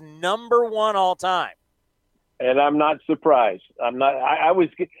as number one all time. And I'm not surprised. I was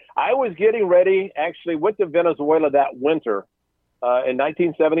getting ready, actually went to Venezuela that winter in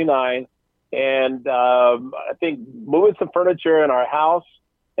 1979, and I think moving some furniture in our house,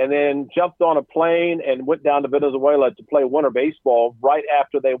 and then jumped on a plane and went down to Venezuela to play winter baseball right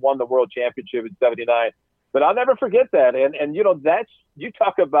after they won the World Championship in '79. But I'll never forget that. And you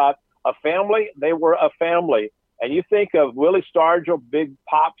talk about a family. They were a family. And you think of Willie Stargell, Big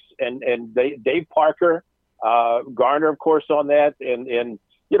Pops, and Dave Parker, Garner, of course, on that. And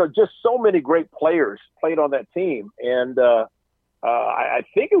just so many great players played on that team. And I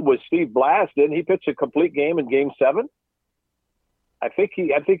think it was Steve Blass. Didn't he pitch a complete game in Game 7? I think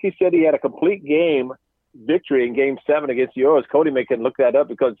he said he had a complete game victory in Game 7 against the Orioles. Cody can look that up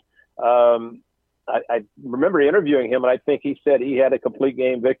because I remember interviewing him, and I think he said he had a complete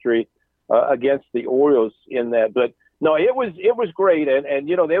game victory against the Orioles in that. But no, it was great, and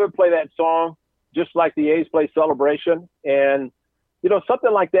they would play that song just like the A's play Celebration, and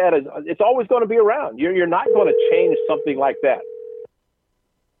something like that it's always going to be around. You're not going to change something like that.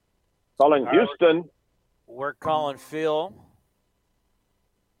 Calling Houston. We're calling Phil.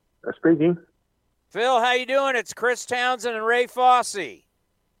 Speaking. Phil, how you doing? It's Chris Townsend and Ray Fosse.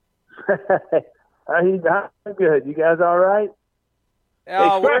 I'm good. You guys all right?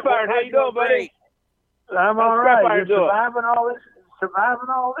 Hey, Scrap Iron, how you doing, buddy? I'm all right. You're surviving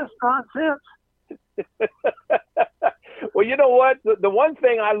all this nonsense? Well, you know what? The one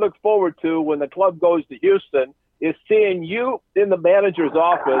thing I look forward to when the club goes to Houston is seeing you in the manager's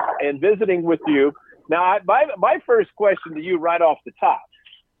office and visiting with you. Now, my first question to you right off the top,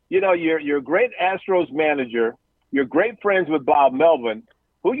 you're a great Astros manager. You're great friends with Bob Melvin.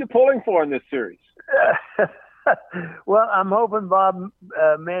 Who are you pulling for in this series? Well, I'm hoping Bob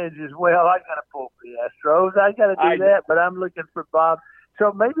manages well. I got to pull for the Astros. I got to do that, but I'm looking for Bob.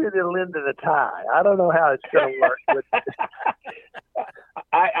 So maybe it'll end in a tie. I don't know how it's going to work. But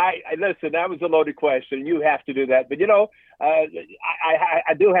I listen. That was a loaded question. You have to do that, but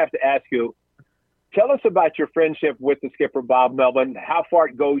I do have to ask you. Tell us about your friendship with the skipper, Bob Melvin, how far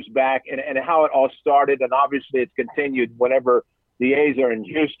it goes back and how it all started. And obviously it's continued whenever the A's are in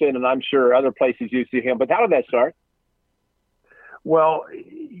Houston, and I'm sure other places you see him. But how did that start? Well,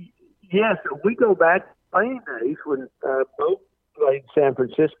 yes, we go back playing days when both played San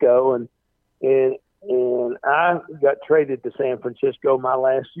Francisco, and I got traded to San Francisco my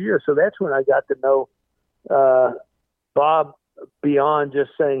last year. So that's when I got to know Bob beyond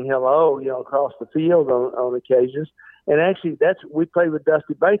just saying hello, across the field on occasions. And actually, we played with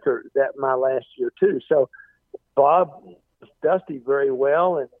Dusty Baker my last year too. So Bob, Dusty very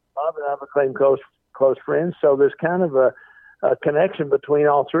well, and Bob and I became close friends. So there's kind of a connection between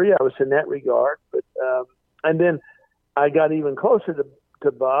all three of us in that regard. But and then I got even closer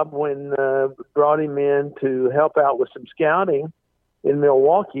to Bob when brought him in to help out with some scouting in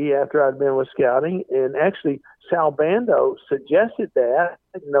Milwaukee after I'd been with scouting. And actually, Sal Bando suggested that.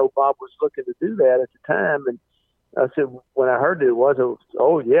 I didn't know Bob was looking to do that at the time. And I said, when I heard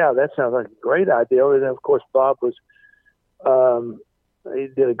oh, yeah, that sounds like a great idea. And then, of course, Bob was he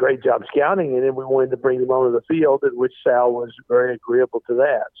did a great job scouting, and then we wanted to bring him onto the field, in which Sal was very agreeable to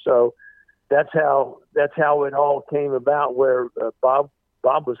that. So that's how it all came about, where Bob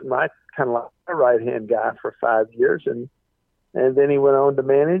was my kind of like my right-hand guy for 5 years, and then he went on to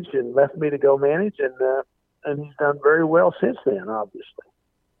manage and left me to go manage, and he's done very well since then, obviously.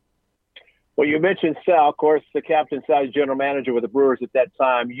 Well, you mentioned Sal, of course, the captain size general manager with the Brewers at that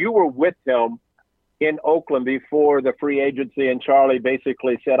time. You were with him in Oakland before the free agency, and Charlie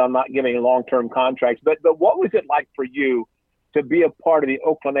basically said, I'm not giving long-term contracts. But what was it like for you to be a part of the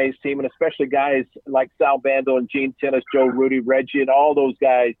Oakland A's team, and especially guys like Sal Bando and Gene Tennis, Joe Rudy, Reggie, and all those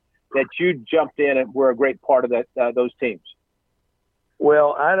guys that you jumped in and were a great part of those teams?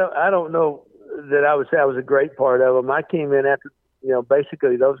 Well, I don't know that I would say I was a great part of them. I came in after,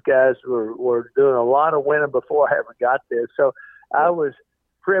 basically those guys were doing a lot of winning before I ever got there. So I was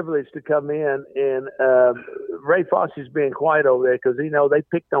privileged to come in, and Ray Fosse's being quiet over there because, they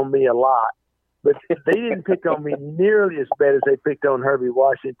picked on me a lot. But they didn't pick on me nearly as bad as they picked on Herbie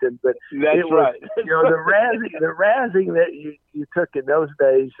Washington. But that's right. the razzing that you took in those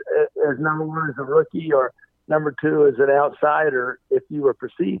days as number one as a rookie or number two as an outsider, if you were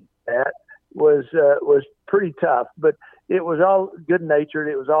perceived that, was pretty tough. But it was all good natured.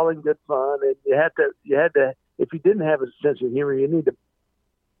 It was all in good fun. And you had to. If you didn't have a sense of humor, you need to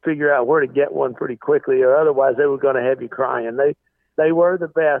figure out where to get one pretty quickly, or otherwise they were going to have you crying. They were the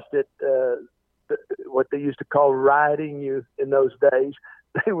best at what they used to call riding you in those days.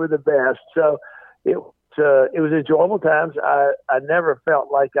 They were the best. So it was enjoyable times. I never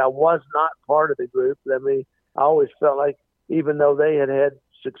felt like I was not part of the group. I mean, I always felt like, even though they had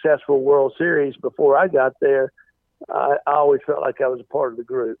successful World Series before I got there, I always felt like I was a part of the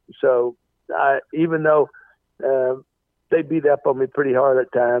group. So even though they beat up on me pretty hard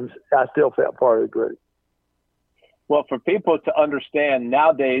at times, I still felt part of the group. Well, for people to understand,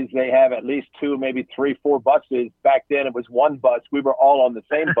 nowadays they have at least 2, maybe 3, 4 buses. Back then it was one bus. We were all on the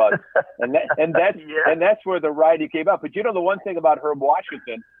same bus, and that's where the righty came up. But the one thing about Herb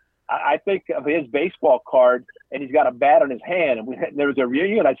Washington, I think of his baseball card, and he's got a bat in his hand. And there was a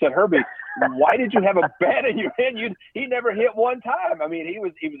reunion. I said, Herbie, why did you have a bat in your hand? He never hit one time. I mean, he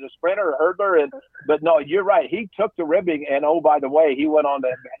was a sprinter, a hurdler, but no, you're right. He took the ribbing, and oh, by the way,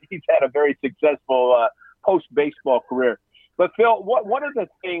 he's had a very successful post-baseball career. But Phil, one of the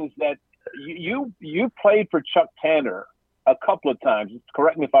things that you played for Chuck Tanner a couple of times.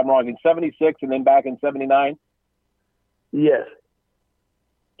 Correct me if I'm wrong. In '76 and then back in '79. Yes.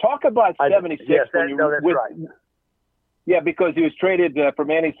 Talk about '76 when you were with. Right. Yeah, because he was traded for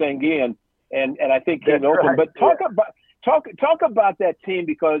Manny Sanguillen, and I think came open. Right. But talk about that team,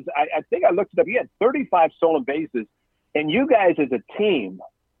 because I think I looked it up. You had 35 stolen bases, and you guys as a team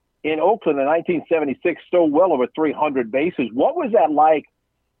in Oakland in 1976 stole well over 300 bases. What was that like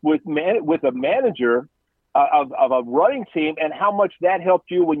with a manager of a running team, and how much that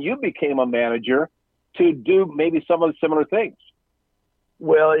helped you when you became a manager to do maybe some of the similar things?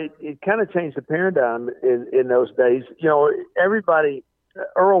 Well, it kind of changed the paradigm in those days. Everybody,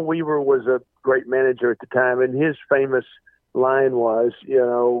 Earl Weaver was a great manager at the time, and his famous line was,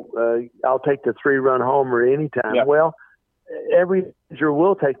 I'll take the 3-run homer anytime. Yeah. Well, every manager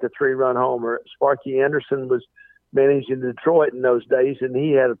will take the 3-run homer. Sparky Anderson was managing Detroit in those days, and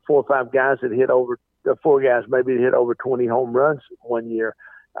he had 4 or 5 guys that hit over 4 guys, maybe hit over 20 home runs one year.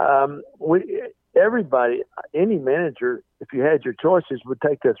 Everybody, any manager, if you had your choices, would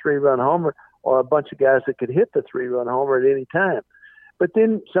take the 3-run homer or a bunch of guys that could hit the 3-run homer at any time. But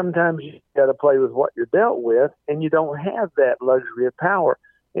then sometimes you got to play with what you're dealt with, and you don't have that luxury of power.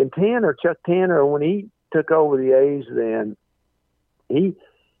 And Chuck Tanner, when he took over the A's, then he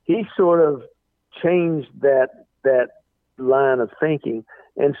sort of changed that line of thinking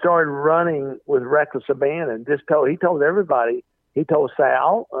and started running with reckless abandon. He told everybody. He told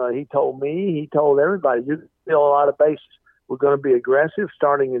Sal, he told me, he told everybody, you steal a lot of bases. We're going to be aggressive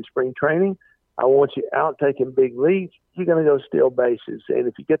starting in spring training. I want you out taking big leads. You're going to go steal bases. And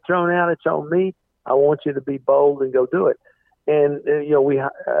if you get thrown out, it's on me. I want you to be bold and go do it. And we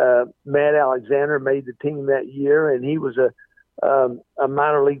Matt Alexander made the team that year, and he was a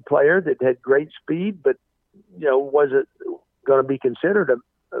minor league player that had great speed, but wasn't going to be considered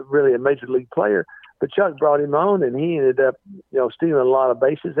really a major league player. But Chuck brought him on, and he ended up stealing a lot of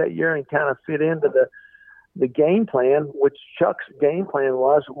bases that year and kind of fit into the game plan, which Chuck's game plan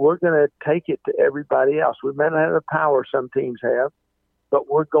was, we're going to take it to everybody else. We may not have the power some teams have, but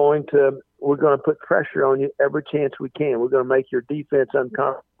we're going to put pressure on you every chance we can. We're going to make your defense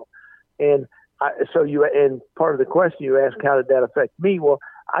uncomfortable. And and part of the question you asked, how did that affect me? Well,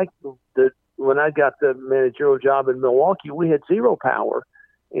 when I got the managerial job in Milwaukee, we had zero power,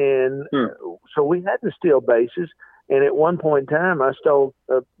 and so we had to steal bases. And at one point in time, I stole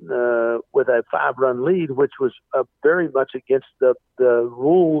with a 5-run lead, which was very much against the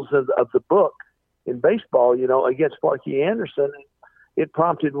rules of the book in baseball. Against Sparky Anderson. It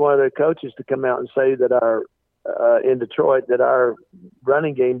prompted one of their coaches to come out and say that in Detroit, that our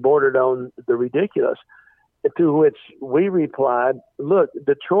running game bordered on the ridiculous. To which we replied, "Look,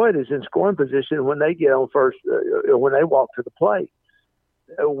 Detroit is in scoring position when they get on first, when they walk to the plate.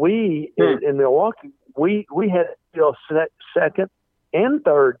 We in Milwaukee, we had to go second and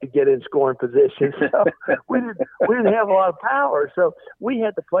third to get in scoring position. So we didn't have a lot of power. So we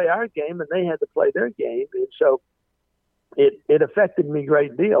had to play our game, and they had to play their game. And so it affected me a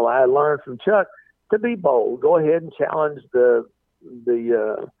great deal. I learned from Chuck to be bold. Go ahead and challenge the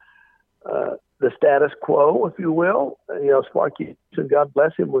status quo, if you will. Sparky, God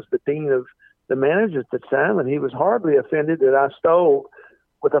bless him, was the dean of the managers at the time, and he was horribly offended that I stole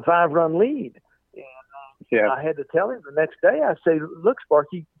with a 5-run lead. And I had to tell him the next day, I say, "Look,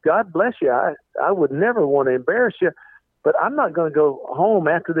 Sparky, God bless you. I would never want to embarrass you, but I'm not going to go home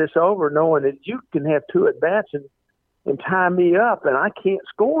after this over knowing that you can have 2 at-bats and tie me up, and I can't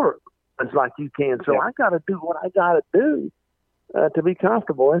score as like you can. So I got to do what I got to do to be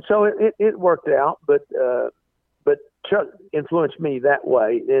comfortable." And so it worked out, but Chuck influenced me that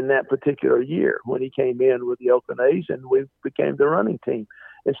way in that particular year when he came in with the Oakland A's, and we became the running team.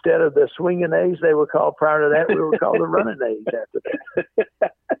 Instead of the swinging A's, they were called prior to that, we were called the running A's after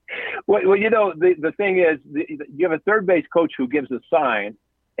that. Well, the thing is, you have a third base coach who gives a sign,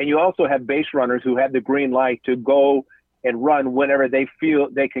 and you also have base runners who have the green light to go and run whenever they feel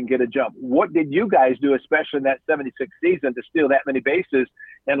they can get a jump. What did you guys do, especially in that 76 season, to steal that many bases?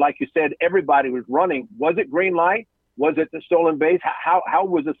 And like you said, everybody was running. Was it green light? Was it the stolen base? How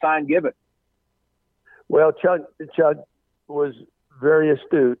was the sign given? Well, Chuck was very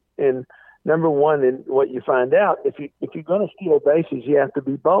astute. And number one, in what you find out, if you're going to steal bases, you have to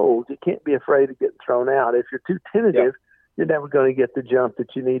be bold. You can't be afraid of getting thrown out. If you're too tentative, you're never going to get the jump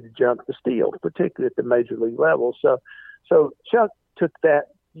that you need to jump to steal, particularly at the major league level. So Chuck took that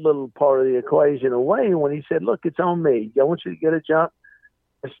little part of the equation away when he said, "Look, it's on me. I want you to get a jump.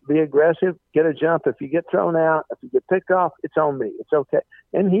 Just be aggressive, get a jump. If you get thrown out, if you get picked off, it's on me. It's okay."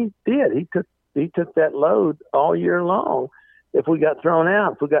 And he did. He took that load all year long. If we got thrown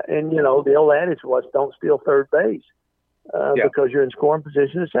out, and the old adage was, "Don't steal third base," because you're in scoring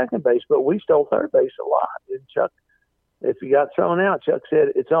position at second base. But we stole third base a lot. And Chuck, if you got thrown out, Chuck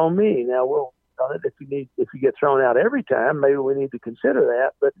said, "It's on me." Now we'll on it if you get thrown out every time, maybe we need to consider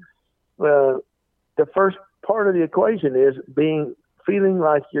that. But the first part of the equation is feeling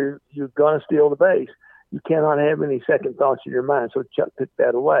like you're going to steal the base. You cannot have any second thoughts in your mind. So Chuck took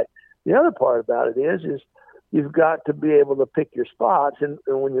that away. The other part about it is you've got to be able to pick your spots and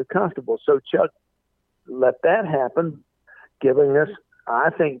when you're comfortable. So Chuck let that happen, giving us,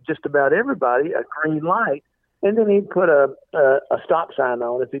 I think, just about everybody a green light. And then he'd put a stop sign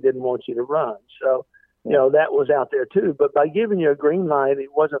on if he didn't want you to run. So, that was out there too. But by giving you a green light, it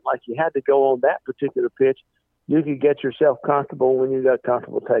wasn't like you had to go on that particular pitch. You could get yourself comfortable when you got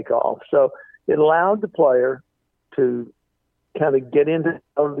comfortable take off. So it allowed the player to kind of get into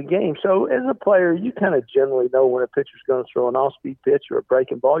the game. So as a player, you kind of generally know when a pitcher's going to throw an off-speed pitch or a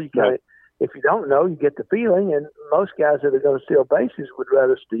breaking ball. You kind of, if you don't know, you get the feeling. And most guys that are going to steal bases would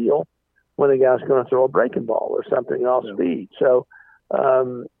rather steal when a guy's going to throw a breaking ball or something off speed. So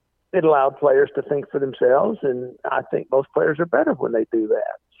it allowed players to think for themselves, and I think most players are better when they do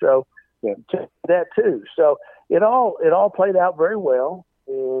that. So that too. So it all played out very well,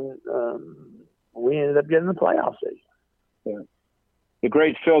 and we ended up getting the playoff season. Yeah. The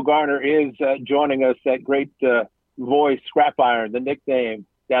great Phil Garner is joining us, that great voice, Scrap Iron, the nickname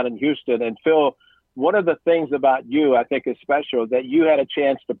down in Houston. And Phil, one of the things about you, I think, is special, that you had a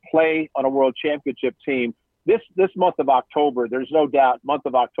chance to play on a world championship team. This month of October, there's no doubt, month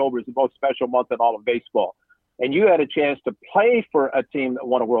of October is the most special month in all of baseball. And you had a chance to play for a team that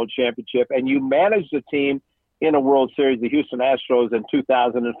won a world championship, and you managed the team in a World Series, the Houston Astros in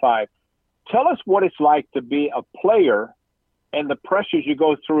 2005. Tell us what it's like to be a player and the pressures you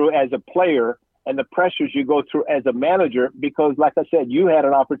go through as a player and the pressures you go through as a manager, because like I said, you had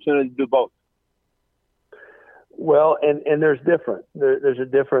an opportunity to do both. Well, and there's a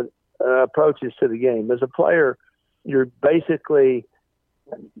different approaches to the game. As a player, you're basically,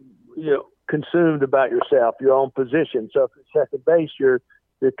 consumed about yourself, your own position. So if you're second base, you're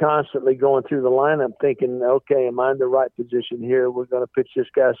constantly going through the lineup thinking, okay, am I in the right position here? We're going to pitch this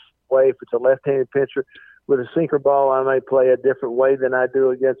guy's way. If it's a left-handed pitcher with a sinker ball, I may play a different way than I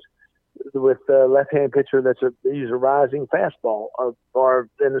do with a left-handed pitcher that's use a rising fastball, or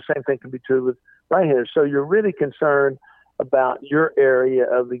then the same thing can be true with right-handers. So you're really concerned about your area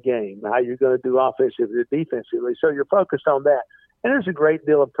of the game, how you're going to do offensively or defensively. So you're focused on that. And there's a great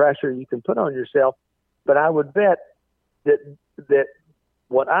deal of pressure you can put on yourself. But I would bet that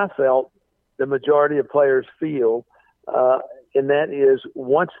what I felt the majority of players feel, and that is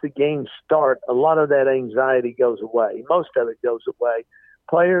once the games start, a lot of that anxiety goes away. Most of it goes away.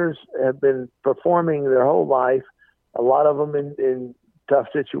 Players have been performing their whole life, a lot of them in tough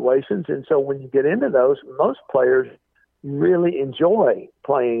situations. And so when you get into those, most players really enjoy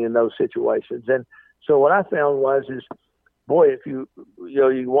playing in those situations. And so what I found is, boy, if you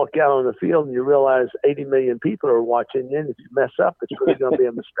walk out on the field and you realize 80 million people are watching you, and if you mess up, it's really going to be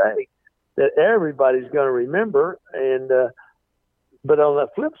a mistake that everybody's going to remember. And but on the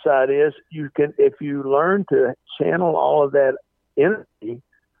flip side is if you learn to channel all of that energy,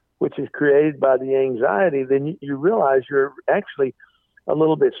 which is created by the anxiety, then you realize you're actually a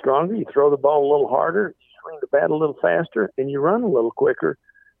little bit stronger. You throw the ball a little harder, you swing the bat a little faster, and you run a little quicker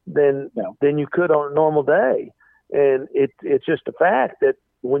than you could on a normal day. And it's just a fact that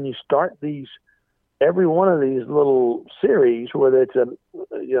when you start every one of these little series, whether it's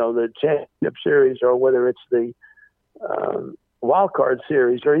the championship series or whether it's the wild card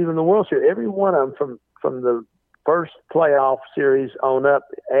series or even the World Series, every one of them from the first playoff series on up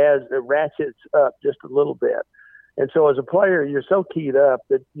as it ratchets up just a little bit. And so as a player, you're so keyed up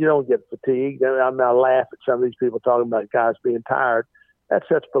that you don't get fatigued. I mean, I laugh at some of these people talking about guys being tired. That's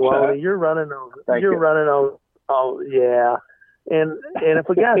such baloney. You're running on. Oh yeah, and if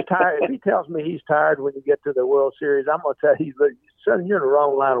a guy's tired, if he tells me he's tired when you get to the World Series, I'm gonna tell you, look, son, you're in the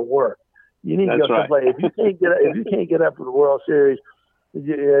wrong line of work. You need to go someplace. If you can't get up for the World Series,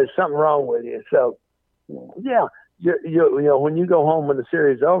 there's something wrong with you. So, yeah, you when you go home when the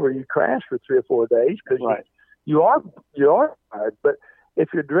series is over, you crash for 3 or 4 days because you are tired. But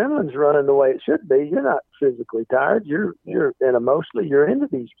if your adrenaline's running the way it should be, you're not physically tired. You're and emotionally you're into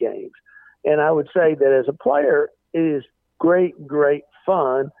these games. And I would say that as a player, it is great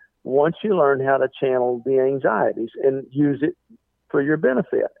fun once you learn how to channel the anxieties and use it for your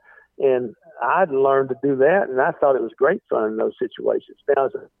benefit. And I'd learned to do that, and I thought it was great fun in those situations. Now,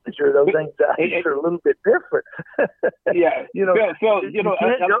 as a manager, those anxieties are a little bit different. Yeah. Phil,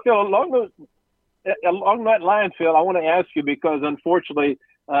 along that line, Phil, I want to ask you because, unfortunately,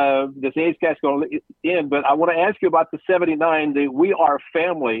 this A's cast is going to end, but I want to ask you about the 79, the We Are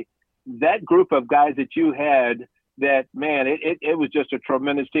Family. That group of guys that you had, that, man, it was just a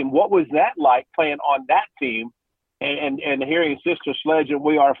tremendous team. What was that like playing on that team and hearing Sister Sledge and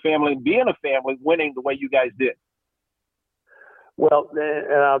We Are Family, being a family, winning the way you guys did? Well,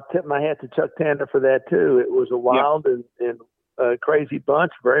 and I'll tip my hat to Chuck Tanner for that, too. It was a wild and crazy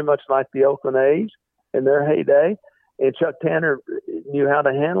bunch, very much like the Oakland A's in their heyday. And Chuck Tanner knew how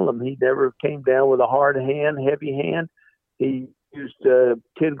to handle them. He never came down with a hard hand, heavy hand. He used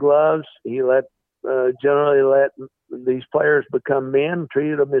kid gloves. He generally let these players become men,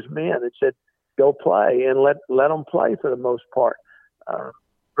 treated them as men, and said, "Go play," and let them play for the most part.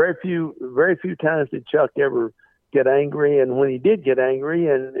 Very few times did Chuck ever get angry, and when he did get angry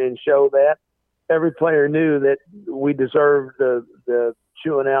and show that, every player knew that we deserved the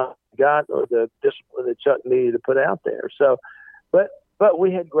chewing out got or the discipline that Chuck needed to put out there. So, But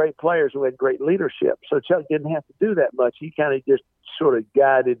we had great players who had great leadership. So Chuck didn't have to do that much. He kind of just sort of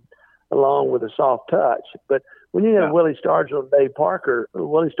guided along with a soft touch. But when you have Willie Stargell and Dave Parker,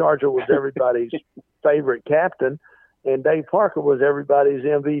 Willie Stargell was everybody's favorite captain, and Dave Parker was everybody's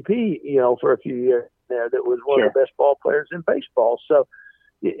MVP, for a few years there. That was one of the best ball players in baseball. So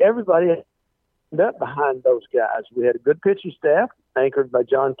everybody ended up behind those guys. We had a good pitching staff anchored by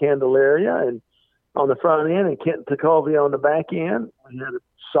John Candelaria and on the front end, and Kent Ticovia on the back end. We had a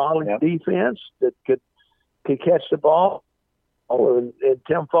solid defense that could catch the ball. And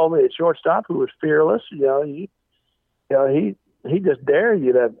Tim Foley at shortstop, who was fearless. He just dared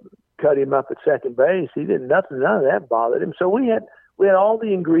you to cut him up at second base. None of that bothered him. So we had all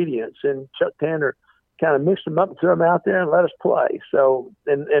the ingredients, and Chuck Tanner kind of mixed them up and threw them out there and let us play. So,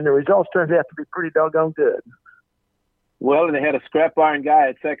 and the results turned out to be pretty doggone good. Well, and they had a scrap iron guy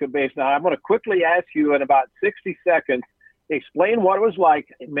at second base. Now, I'm going to quickly ask you in about 60 seconds, explain what it was like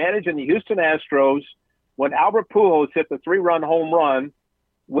managing the Houston Astros when Albert Pujols hit the 3-run home run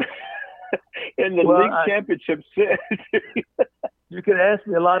in the league championship series. You can ask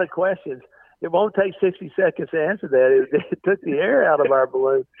me a lot of questions. It won't take 60 seconds to answer that. It took the air out of our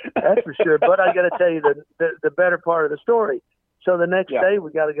balloon, that's for sure. But I got to tell you the better part of the story. So the next day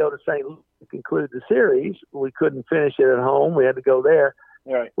we got to go to St. Louis to conclude the series. We couldn't finish it at home. We had to go there.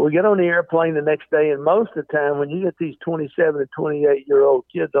 Right. We get on the airplane the next day, and most of the time when you get these 27 and 28-year-old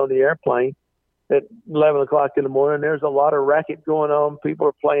kids on the airplane at 11 o'clock in the morning, there's a lot of racket going on. People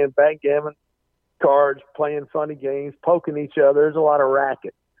are playing backgammon, cards, playing funny games, poking each other. There's a lot of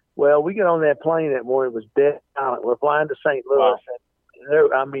racket. Well, we get on that plane that morning. It was dead silent. We're flying to St. Louis. Wow.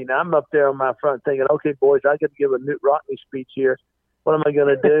 And I'm up there on my front thinking, okay, boys, I got to give a Newt Rockne speech here. What am I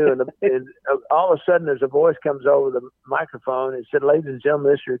going to do? And all of a sudden, there's a voice comes over the microphone and said, ladies and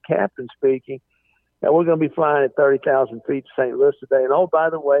gentlemen, this is your captain speaking. And we're going to be flying at 30,000 feet to St. Louis today. And, oh, by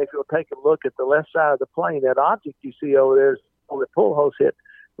the way, if you'll take a look at the left side of the plane, that object you see over there is the Pujols hit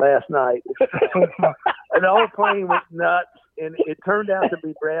last night. And the whole plane went nuts. And it turned out to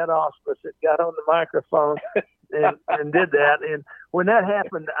be Brad Ausmus that got on the microphone and did that. And when that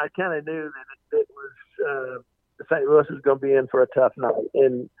happened, I kind of knew that it was St. Louis was going to be in for a tough night.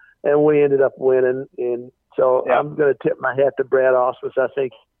 And we ended up winning. And so I'm going to tip my hat to Brad Ausmus. I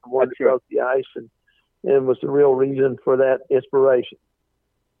think he won to broke the ice and was the real reason for that inspiration.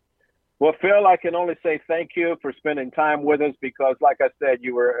 Well, Phil, I can only say thank you for spending time with us because, like I said,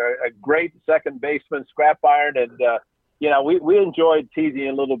 you were a great second baseman, scrap iron, and we enjoyed teasing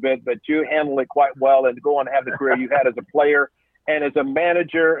you a little bit, but you handled it quite well and go on and have the career you had as a player and as a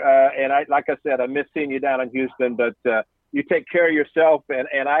manager. And like I said, I miss seeing you down in Houston, but you take care of yourself.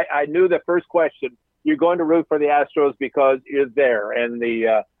 And I knew the first question, you're going to root for the Astros because you're there. And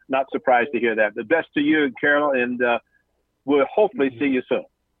not surprised to hear that. The best to you, Carol, and we'll hopefully see you soon.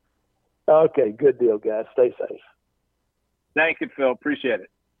 Okay, good deal, guys. Stay safe. Thank you, Phil. Appreciate it.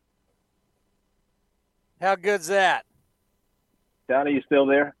 How good's that? Donnie, you still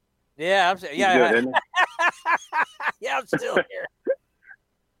there? Yeah, good, isn't it? Yeah, I'm still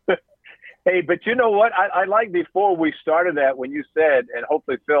here. Hey, but you know what? I like before we started that when you said, and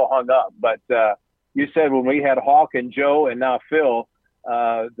hopefully Phil hung up, but you said when we had Hawk and Joe and now Phil,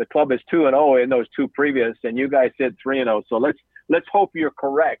 the club is 2-0 in those two previous, and you guys said 3-0. So let's hope you're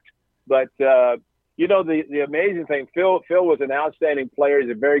correct. But the amazing thing, Phil was an outstanding player.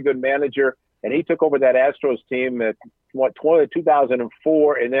 He's a very good manager, and he took over that Astros team at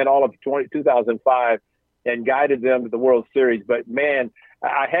 2004 and then all of 2005 and guided them to the World Series. But, man,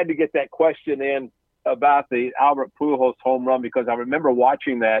 I had to get that question in about the Albert Pujols home run because I remember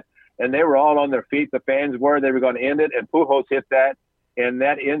watching that, and they were all on their feet. The fans were. They were going to end it, and Pujols hit that. And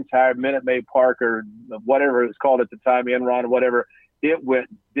that entire Minute Maid Park or whatever it was called at the time, Enron or whatever, it went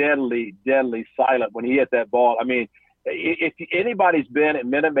deadly, deadly silent when he hit that ball. I mean, if anybody's been at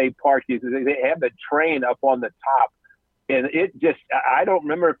Minute Maid Park, they have the train up on the top. And it just, I don't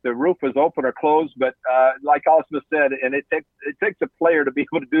remember if the roof was open or closed, but like Ausmus said, and it takes a player to be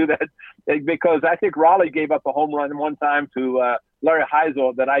able to do that because I think Raleigh gave up a home run one time to Larry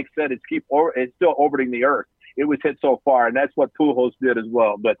Heisel that I said it's still orbiting the earth. It was hit so far, and that's what Pujols did as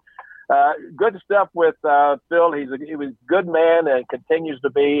well. But good stuff with Phil. He was a good man and continues to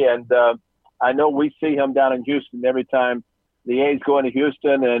be, and I know we see him down in Houston every time the A's go into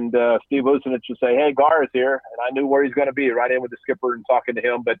Houston, and Steve Vucinich will say, hey, Gar is here, and I knew where he's going to be, right in with the skipper and talking to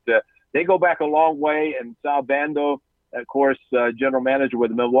him. But they go back a long way, and Sal Bando, of course, general manager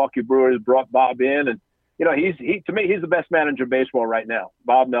with the Milwaukee Brewers, brought Bob in. And, to me, he's the best manager in baseball right now.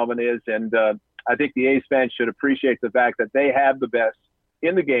 Bob Melvin is, and I think the A's fans should appreciate the fact that they have the best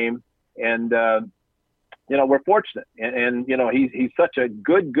in the game. And, we're fortunate. And he's such a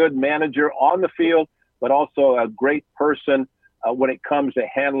good manager on the field, but also a great person when it comes to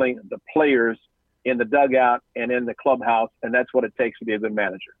handling the players in the dugout and in the clubhouse. And that's what it takes to be a good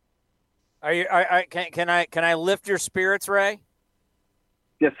manager. Can I lift your spirits, Ray?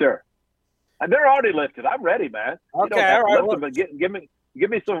 Yes, sir. They're already lifted. I'm ready, man. Okay, all right. Them, but give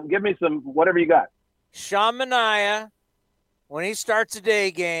me some whatever you got. Sean Manaea, when he starts a day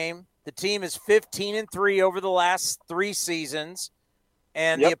game, the team is 15-3 over the last 3 seasons,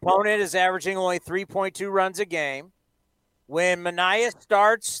 and the opponent is averaging only 3.2 runs a game. When Manaea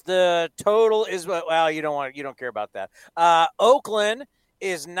starts, the total is you don't care about that. Oakland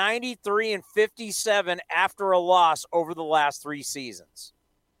is 93-57 after a loss over the last 3 seasons.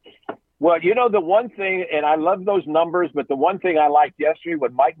 Well, the one thing, and I love those numbers, but the one thing I liked yesterday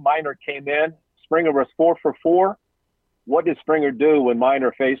when Mike Minor came in, Springer was 4 for 4. What did Springer do when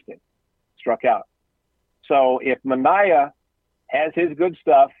Minor faced him? Struck out. So if Manaea has his good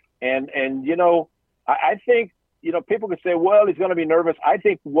stuff, and I think, people could say, well, he's going to be nervous. I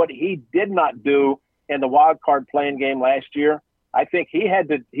think what he did not do in the wild card playing game last year, I think he had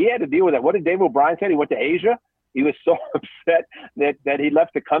to deal with that. What did Dave O'Brien say? He went to Asia. He was so upset that he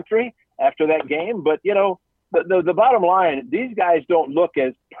left the country after that game. But, the bottom line, these guys don't look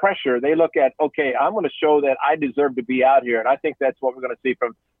as pressure. They look at, okay, I'm going to show that I deserve to be out here. And I think that's what we're going to see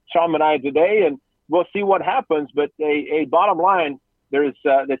from Sean Manaea today. And we'll see what happens. But a bottom line, it's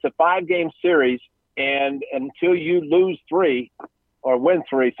a 5-game series. And until you lose 3 or win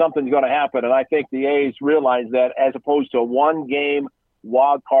 3, something's going to happen. And I think the A's realize that, as opposed to a 1-game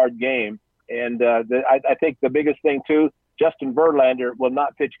wild card game. And I think the biggest thing, too, Justin Verlander will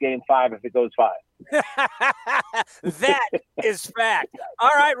not pitch Game 5 if it goes 5. That is fact.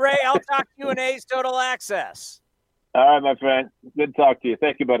 All right, Ray, I'll talk to you in A's Total Access. All right, my friend. Good to talk to you.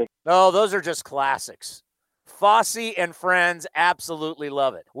 Thank you, buddy. Oh, those are just classics. Fosse and friends absolutely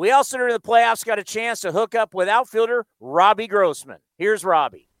love it. We also, during the playoffs, got a chance to hook up with outfielder Robbie Grossman. Here's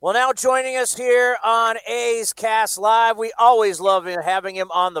Robbie. Well, now joining us here on A's Cast Live, we always love having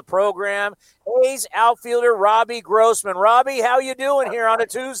him on the program, A's outfielder Robbie Grossman. Robbie, how you doing here on a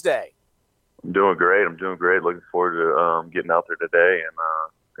Tuesday? I'm doing great. Looking forward to getting out there today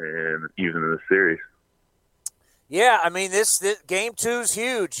and even in the series. Yeah, I mean, this Game 2 is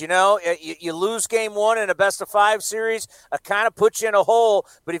huge. You lose Game 1 in a best-of-5 series, it kind of puts you in a hole.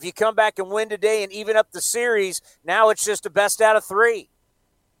 But if you come back and win today and even up the series, now it's just a best out of 3.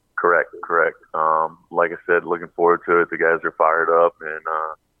 Correct. Like I said, looking forward to it. The guys are fired up, and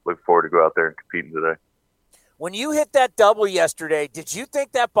looking forward to go out there and competing today. When you hit that double yesterday, did you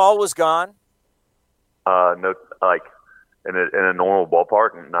think that ball was gone? No, like in a normal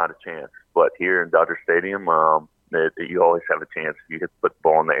ballpark, not a chance. But here in Dodger Stadium, you always have a chance if you hit the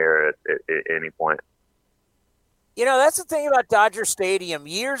ball in the air at any point. That's the thing about Dodger Stadium.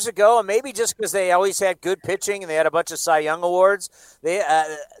 Years ago, and maybe just because they always had good pitching and they had a bunch of Cy Young Awards,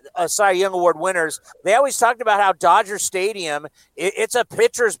 Cy Young Award winners, they always talked about how Dodger Stadium, it's a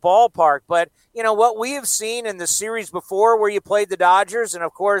pitcher's ballpark. But, what we have seen in the series before where you played the Dodgers and,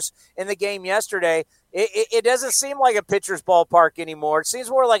 of course, in the game yesterday, it doesn't seem like a pitcher's ballpark anymore. It seems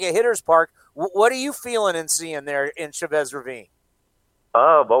more like a hitter's park. What are you feeling and seeing there in Chavez Ravine?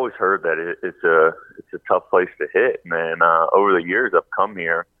 I've always heard that it's a tough place to hit, man. Over the years, I've come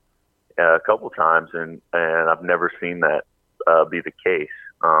here a couple times, and I've never seen that be the case.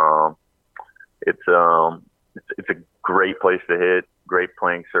 It's a great place to hit, great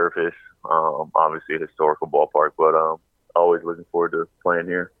playing surface. Obviously, a historical ballpark, but always looking forward to playing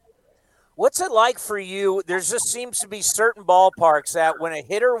here. What's it like for you? There just seems to be certain ballparks that when a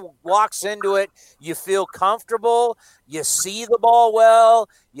hitter walks into it, you feel comfortable, you see the ball well,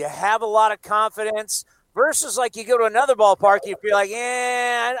 you have a lot of confidence, versus like you go to another ballpark, you feel like,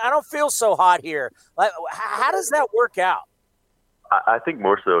 I don't feel so hot here. Like, how does that work out? I think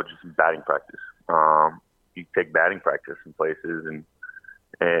more so just batting practice. You take batting practice in places, and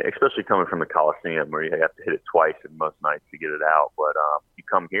especially coming from the Coliseum where you have to hit it twice in most nights to get it out. But you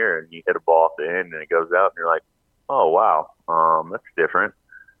come here and you hit a ball off the end and it goes out and you're like, oh, wow, that's different.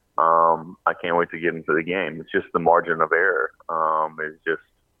 I can't wait to get into the game. It's just the margin of error. It's just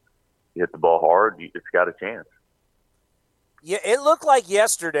you hit the ball hard, it's got a chance. Yeah, it looked like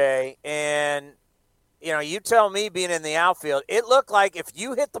yesterday, and, you tell me being in the outfield, it looked like if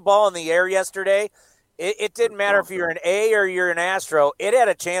you hit the ball in the air yesterday, it didn't matter if you're an A or you're an Astro. It had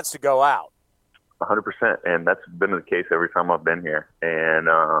a chance to go out. 100%, and that's been the case every time I've been here. And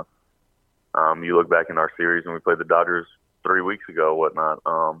you look back in our series when we played the Dodgers 3 weeks ago, whatnot.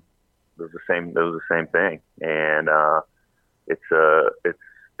 It was the same thing, and it's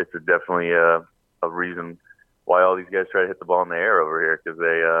definitely a reason why all these guys try to hit the ball in the air over here, because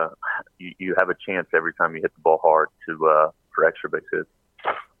you have a chance every time you hit the ball hard for extra base hits.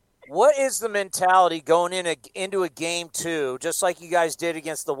 What is the mentality going into a Game 2, just like you guys did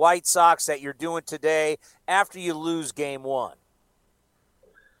against the White Sox, that you're doing today after you lose Game 1?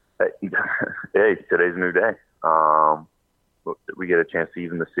 Hey, today's a new day. We get a chance to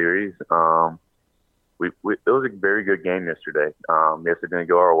even the series. It was a very good game yesterday. Yes, it didn't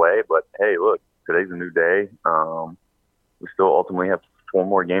go our way, but hey, look, today's a new day. We still ultimately have 4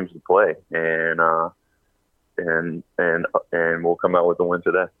 more games to play, and we'll come out with a win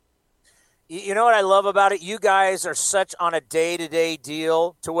today. You know what I love about it? You guys are such on a day-to-day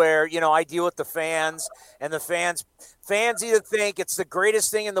deal to where, I deal with the fans, and the fans either think it's the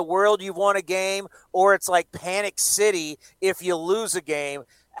greatest thing in the world you've won a game, or it's like Panic City if you lose a game.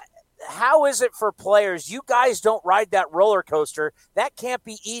 How is it for players? You guys don't ride that roller coaster. That can't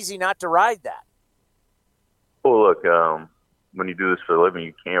be easy not to ride that. Well, look, when you do this for a living,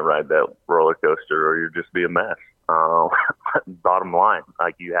 you can't ride that roller coaster or you'll just be a mess. Bottom line,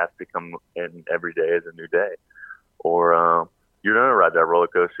 like, you have to come in every day as a new day, or you're going to ride that roller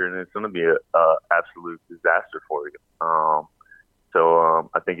coaster and it's going to be a absolute disaster for you. So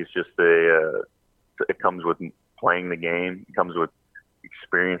I think it's just it comes with playing the game. It comes with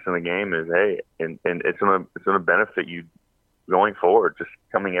experience in the game. And it's going to benefit you going forward. Just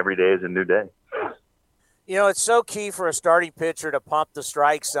coming every day is a new day. It's so key for a starting pitcher to pump the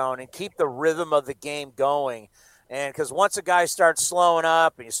strike zone and keep the rhythm of the game going. And because once a guy starts slowing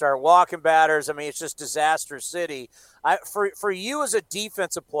up and you start walking batters, it's just disaster city. For you as a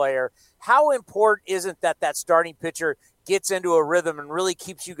defensive player, how important is it that starting pitcher gets into a rhythm and really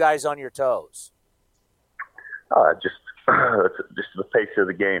keeps you guys on your toes? Just the pace of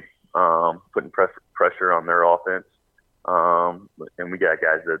the game, putting pressure on their offense. And we got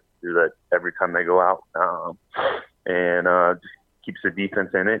guys that do that every time they go out, and just keeps the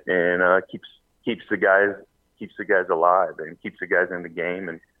defense in it, and keeps the guys alive, and keeps the guys in the game,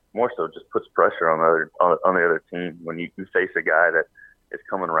 and more so just puts pressure on the other team. When you face a guy that is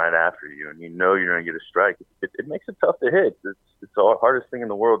coming right after you, and you're going to get a strike, it makes it tough to hit. It's the hardest thing in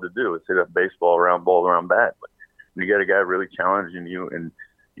the world to do is hit a baseball around bat. But when you got a guy really challenging you, and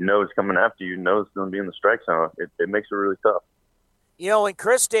it's coming after you, it's going to be in the strike zone, it makes it really tough. When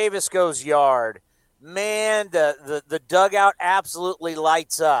Chris Davis goes yard, man, the dugout absolutely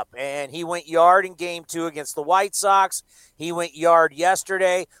lights up. And he went yard in Game 2 against the White Sox. He went yard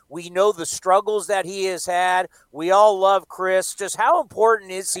yesterday. We know the struggles that he has had. We all love Chris. Just how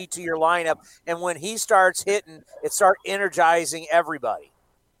important is he to your lineup? And when he starts hitting, it starts energizing everybody.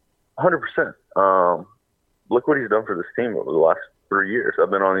 100%. Look what he's done for this team over the last 3 years.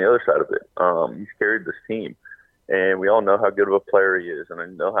 I've been on the other side of it. He's carried this team. And we all know how good of a player he is, and I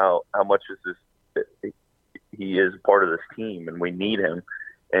know how much he is part of this team, and we need him.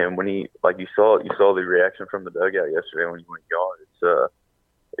 And when you saw the reaction from the dugout yesterday when he went yard.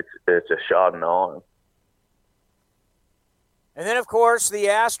 It's a shot in the arm. And then, of course, the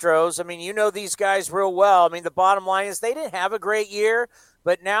Astros. These guys real well. The bottom line is they didn't have a great year,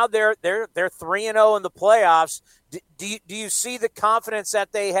 but now they're 3-0 in the playoffs. Do you see the confidence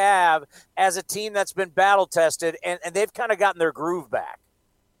that they have as a team that's been battle tested, and they've kind of gotten their groove back?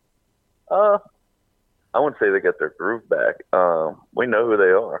 I wouldn't say they got their groove back. We know who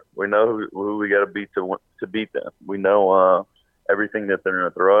they are. We know who we got to beat to beat them. We know everything that they're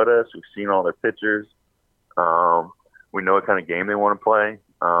going to throw at us. We've seen all their pitchers. We know what kind of game they want to play.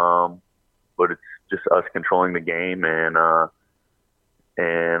 But it's just us controlling the game and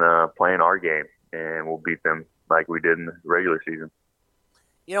playing our game, and we'll beat them like we did in the regular season.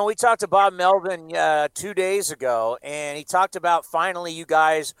 We talked to Bob Melvin 2 days ago, and he talked about finally you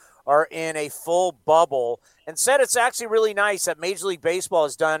guys are in a full bubble, and said it's actually really nice that Major League Baseball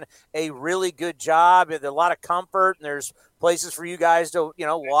has done a really good job. There's a lot of comfort, and there's places for you guys to,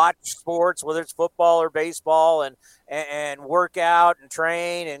 watch sports, whether it's football or baseball, and work out and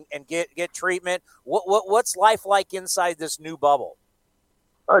train and get treatment. What's life like inside this new bubble?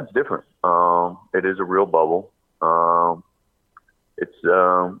 It's different. It is a real bubble.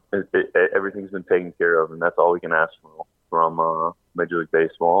 Everything's been taken care of, and that's all we can ask for from Major League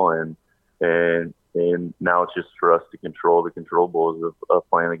Baseball, and now it's just for us to control the controllables of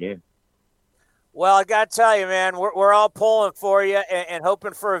playing the game. Well, I got to tell you, man, we're all pulling for you and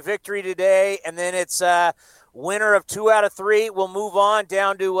hoping for a victory today, and then it's winner of 2 out of 3. We'll move on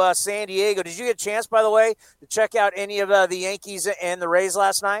down to San Diego. Did you get a chance, by the way, to check out any of the Yankees and the Rays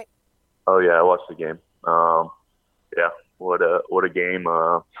last night? Oh yeah, I watched the game. Yeah, what a game!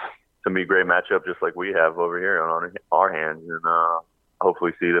 To me, great matchup, just like we have over here on our hands, and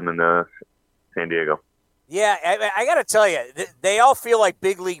hopefully see them in San Diego. Yeah, I got to tell you, they all feel like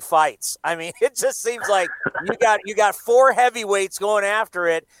big league fights. It just seems like you got 4 heavyweights going after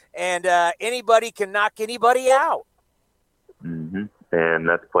it, and anybody can knock anybody out. Mm-hmm. And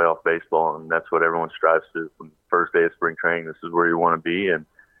that's playoff baseball, and that's what everyone strives to. From the first day of spring training, this is where you want to be, and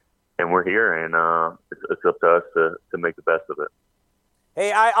we're here, and it's up to us to make the best of it.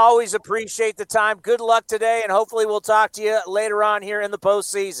 Hey, I always appreciate the time. Good luck today, and hopefully we'll talk to you later on here in the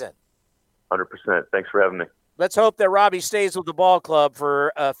postseason. 100%. Thanks for having me. Let's hope that Robbie stays with the ball club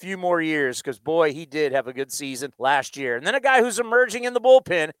for a few more years because, boy, he did have a good season last year. And then a guy who's emerging in the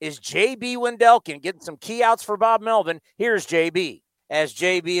bullpen is J.B. Wendelken, getting some key outs for Bob Melvin. Here's J.B. As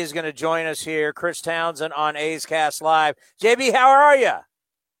J.B. is going to join us here, Chris Townsend on A's Cast Live. J.B., how are you?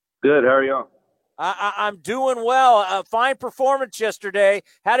 Good. How are you? I'm doing well. A fine performance yesterday.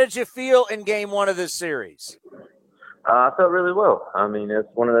 How did you feel in Game 1 of this series? I felt really well. I mean, it's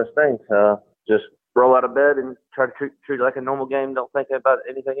one of those things. Just roll out of bed and try to treat it like a normal game. Don't think about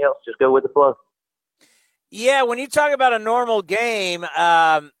anything else. Just go with the flow. Yeah, when you talk about a normal game,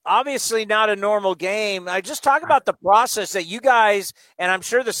 obviously not a normal game. I just talk about the process that you guys, and I'm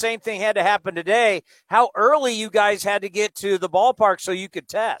sure the same thing had to happen today, how early you guys had to get to the ballpark so you could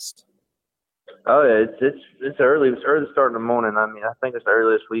test. Oh, yeah, it's early. It's early to start in the morning. I mean, I think it's the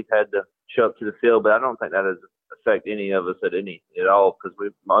earliest we've had to show up to the field, but I don't think that has affect any of us at all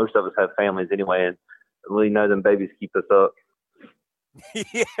because most of us have families anyway, and we know them babies keep us up.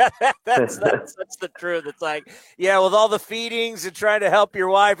 Yeah, that's the truth. It's like, yeah, with all the feedings and trying to help your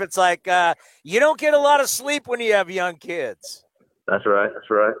wife, it's like you don't get a lot of sleep when you have young kids. That's right.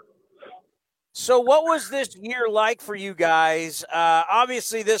 So what was this year like for you guys?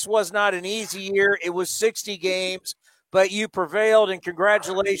 Obviously, this was not an easy year. It was 60 games, but you prevailed, and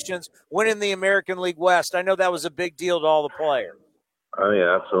congratulations winning the American League West. I know that was a big deal to all the players. Oh,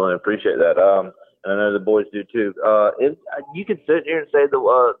 yeah, absolutely. I appreciate that. I know the boys do too. You could sit here and say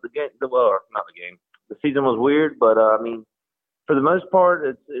the season was weird, but I mean, for the most part,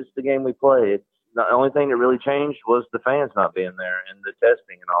 it's the game we play. It's the only thing that really changed was the fans not being there and the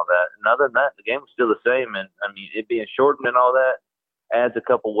testing and all that. And other than that, the game was still the same. And I mean, it being shortened and all that adds a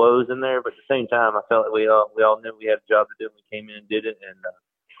couple woes in there. But at the same time, I felt like we all knew we had a job to do. We came in and did it, and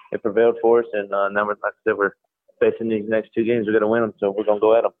it prevailed for us. And now, like I said, we're facing these next two games. We're going to win them, so we're going to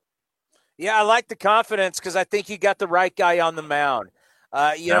go at them. Yeah, I like the confidence because I think you got the right guy on the mound.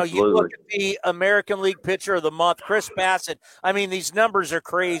 You look at the American League Pitcher of the Month, Chris Bassett. I mean, these numbers are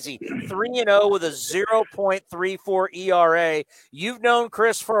crazy. 3-0 with a 0.34 ERA. You've known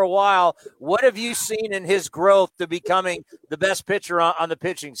Chris for a while. What have you seen in his growth to becoming the best pitcher on the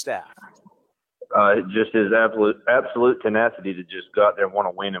pitching staff? Just his absolute tenacity to just go out there and want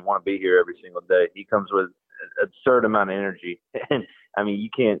to win and want to be here every single day. He comes with an absurd amount of energy, and I mean, you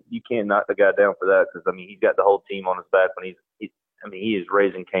can't knock the guy down for that because I mean he's got the whole team on his back when he is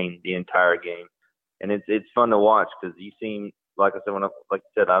raising Cain the entire game, and it's fun to watch because you seem like I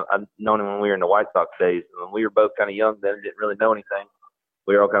said I've known him when we were in the White Sox days. When we were both kind of young, then didn't really know anything.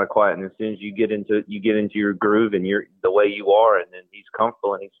 We were all kind of quiet, and as soon as you get into your groove and you're the way you are, and then he's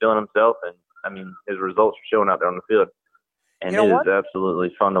comfortable and he's feeling himself, and I mean his results are showing out there on the field, and it is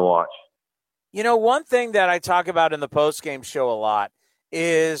absolutely fun to watch. You know, one thing that I talk about in the postgame show a lot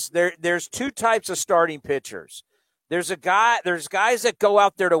is there's two types of starting pitchers. There's guys that go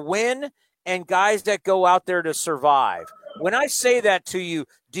out there to win and guys that go out there to survive. When I say that to you,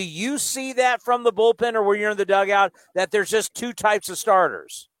 do you see that from the bullpen or where you're in the dugout that there's just two types of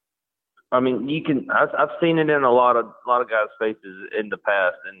starters? I mean, I've seen it in a lot of guys' faces in the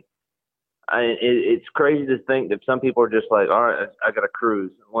past, and it's crazy to think that some people are just like, all right, I got to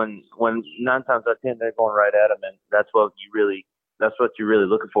cruise. When 9 times out of 10 they're going right at them, and that's what you're really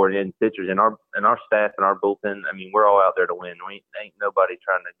looking for in pitchers. And our staff and our bullpen, I mean, we're all out there to win. We ain't nobody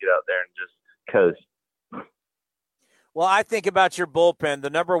trying to get out there and just coast. Well, I think about your bullpen, the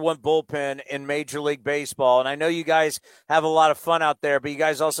number one bullpen in Major League Baseball, and I know you guys have a lot of fun out there, but you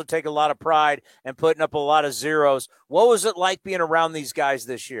guys also take a lot of pride in putting up a lot of zeros. What was it like being around these guys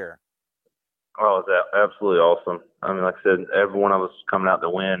this year? Oh, it was absolutely awesome. I mean, like I said, every one of us coming out to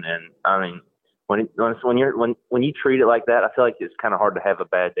win, and I mean, when you treat it like that, I feel like it's kind of hard to have a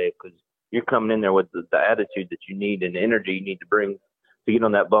bad day because you're coming in there with the attitude that you need and the energy you need to bring to get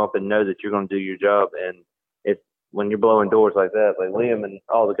on that bump and know that you're going to do your job. And when you're blowing doors like that, like Liam and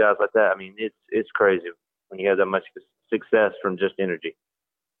all the guys like that, I mean, it's crazy when you have that much success from just energy.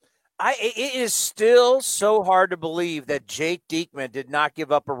 It is still so hard to believe that Jake Diekman did not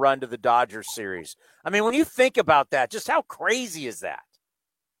give up a run to the Dodgers series. I mean, when you think about that, just how crazy is that?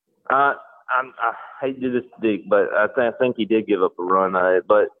 I hate to do this to Deke, but I think he did give up a run.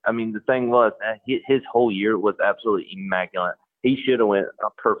 But, I mean, the thing was, his whole year was absolutely immaculate. He should have went a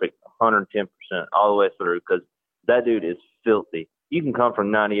perfect 110% all the way through because that dude is filthy. You can come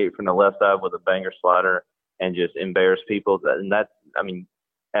from 98 from the left side with a banger slider and just embarrass people. And that's, I mean,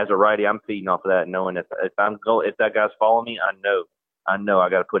 as a righty, I'm feeding off of that, knowing if that guy's following me, I know I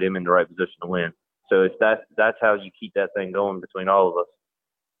got to put him in the right position to win. So if that's how you keep that thing going between all of us.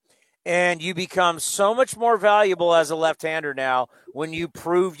 And you become so much more valuable as a left-hander now when you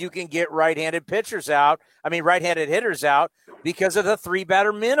prove you can get right-handed right-handed hitters out because of the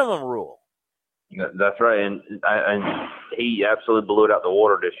 3-batter minimum rule. That's right. And he absolutely blew it out the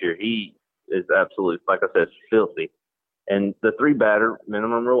water this year. He is absolutely, like I said, filthy. And the 3-batter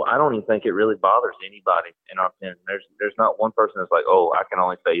minimum rule, I don't even think it really bothers anybody in our pen. There's not one person that's like, oh, I can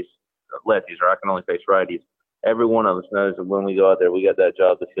only face lefties or I can only face righties. Every one of us knows that when we go out there, we got that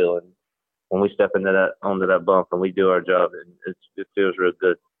job to fill. And when we step onto that bump and we do our job, it feels real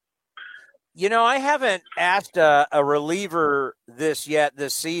good. You know, I haven't asked a reliever this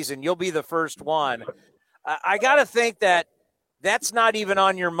season. You'll be the first one. I got to think that's not even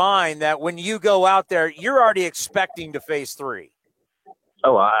on your mind, that when you go out there, you're already expecting to face 3.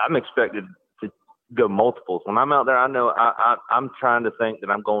 Oh, I'm expected to go multiples. When I'm out there, I know I'm trying to think that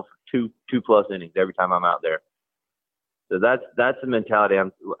I'm going for 2+ innings every time I'm out there. So that's the mentality.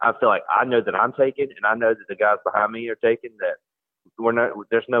 I feel like I know that I'm taking, and I know that the guys behind me are taking. That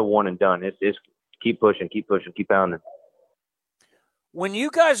there's no one and done. It's keep pushing, keep pounding. When you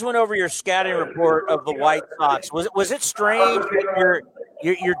guys went over your scouting report of the White Sox, was it strange that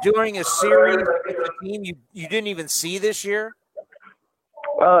you're doing a series with a team you didn't even see this year?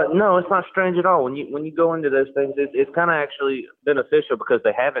 No, it's not strange at all. When you go into those things, it's kind of actually beneficial because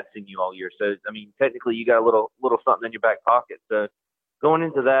they haven't seen you all year. So I mean, technically, you got a little something in your back pocket. So going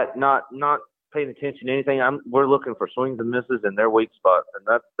into that, not paying attention to anything, we're looking for swings and misses and their weak spots, and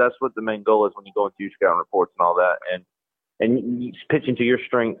that's what the main goal is when you go into your scouting reports and all that, and you pitching to your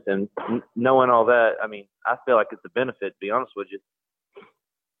strengths and knowing all that. I mean, I feel like it's a benefit, to be honest with you.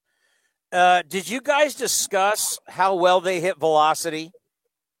 Did you guys discuss how well they hit velocity?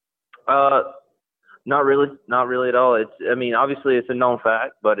 Not really at all. Obviously it's a known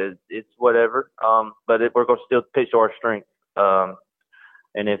fact, but it's whatever. But we're going to still pitch to our strength.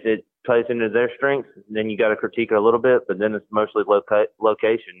 And if it plays into their strengths, then you got to critique it a little bit, but then it's mostly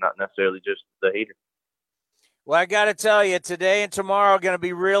location, not necessarily just the heater. Well, I got to tell you, today and tomorrow are going to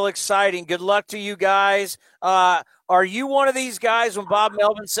be real exciting. Good luck to you guys. Are you one of these guys when Bob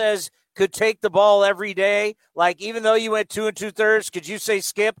Melvin says could take the ball every day? Like, even though you went 2 2/3, could you say,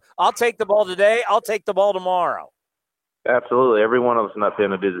 Skip, I'll take the ball today, I'll take the ball tomorrow? Absolutely. Every one of us in that pen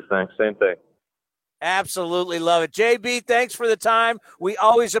will do the same thing. Absolutely love it. JB, thanks for the time. We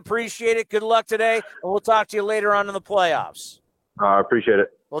always appreciate it. Good luck today, and we'll talk to you later on in the playoffs. I appreciate it.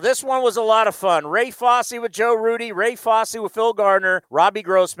 Well, this one was a lot of fun. Ray Fosse with Joe Rudy, Ray Fosse with Phil Gardner, Robbie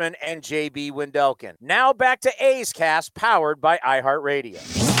Grossman, and JB Wendelken. Now back to A's Cast, powered by iHeartRadio.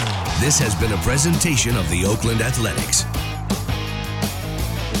 This has been a presentation of the Oakland Athletics.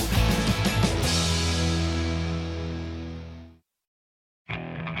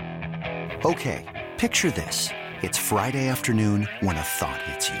 Okay, picture this. It's Friday afternoon when a thought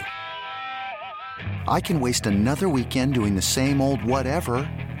hits you. I can waste another weekend doing the same old whatever,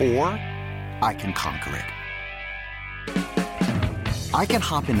 or I can conquer it. I can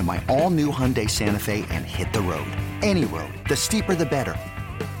hop into my all-new Hyundai Santa Fe and hit the road. Any road. The steeper, the better.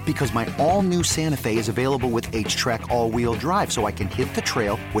 Because my all-new Santa Fe is available with H-Track all-wheel drive, so I can hit the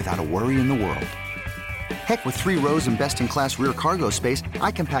trail without a worry in the world. Heck, with 3 rows and best-in-class rear cargo space, I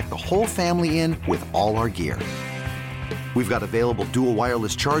can pack the whole family in with all our gear. We've got available dual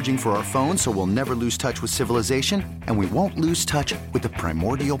wireless charging for our phones, so we'll never lose touch with civilization, and we won't lose touch with the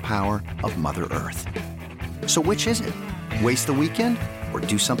primordial power of Mother Earth. So which is it? Waste the weekend or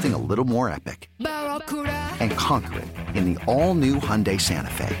do something a little more epic? And conquer it in the all-new Hyundai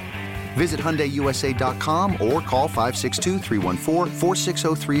Santa Fe. Visit HyundaiUSA.com or call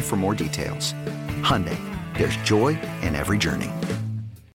 562-314-4603 for more details. Hyundai, there's joy in every journey.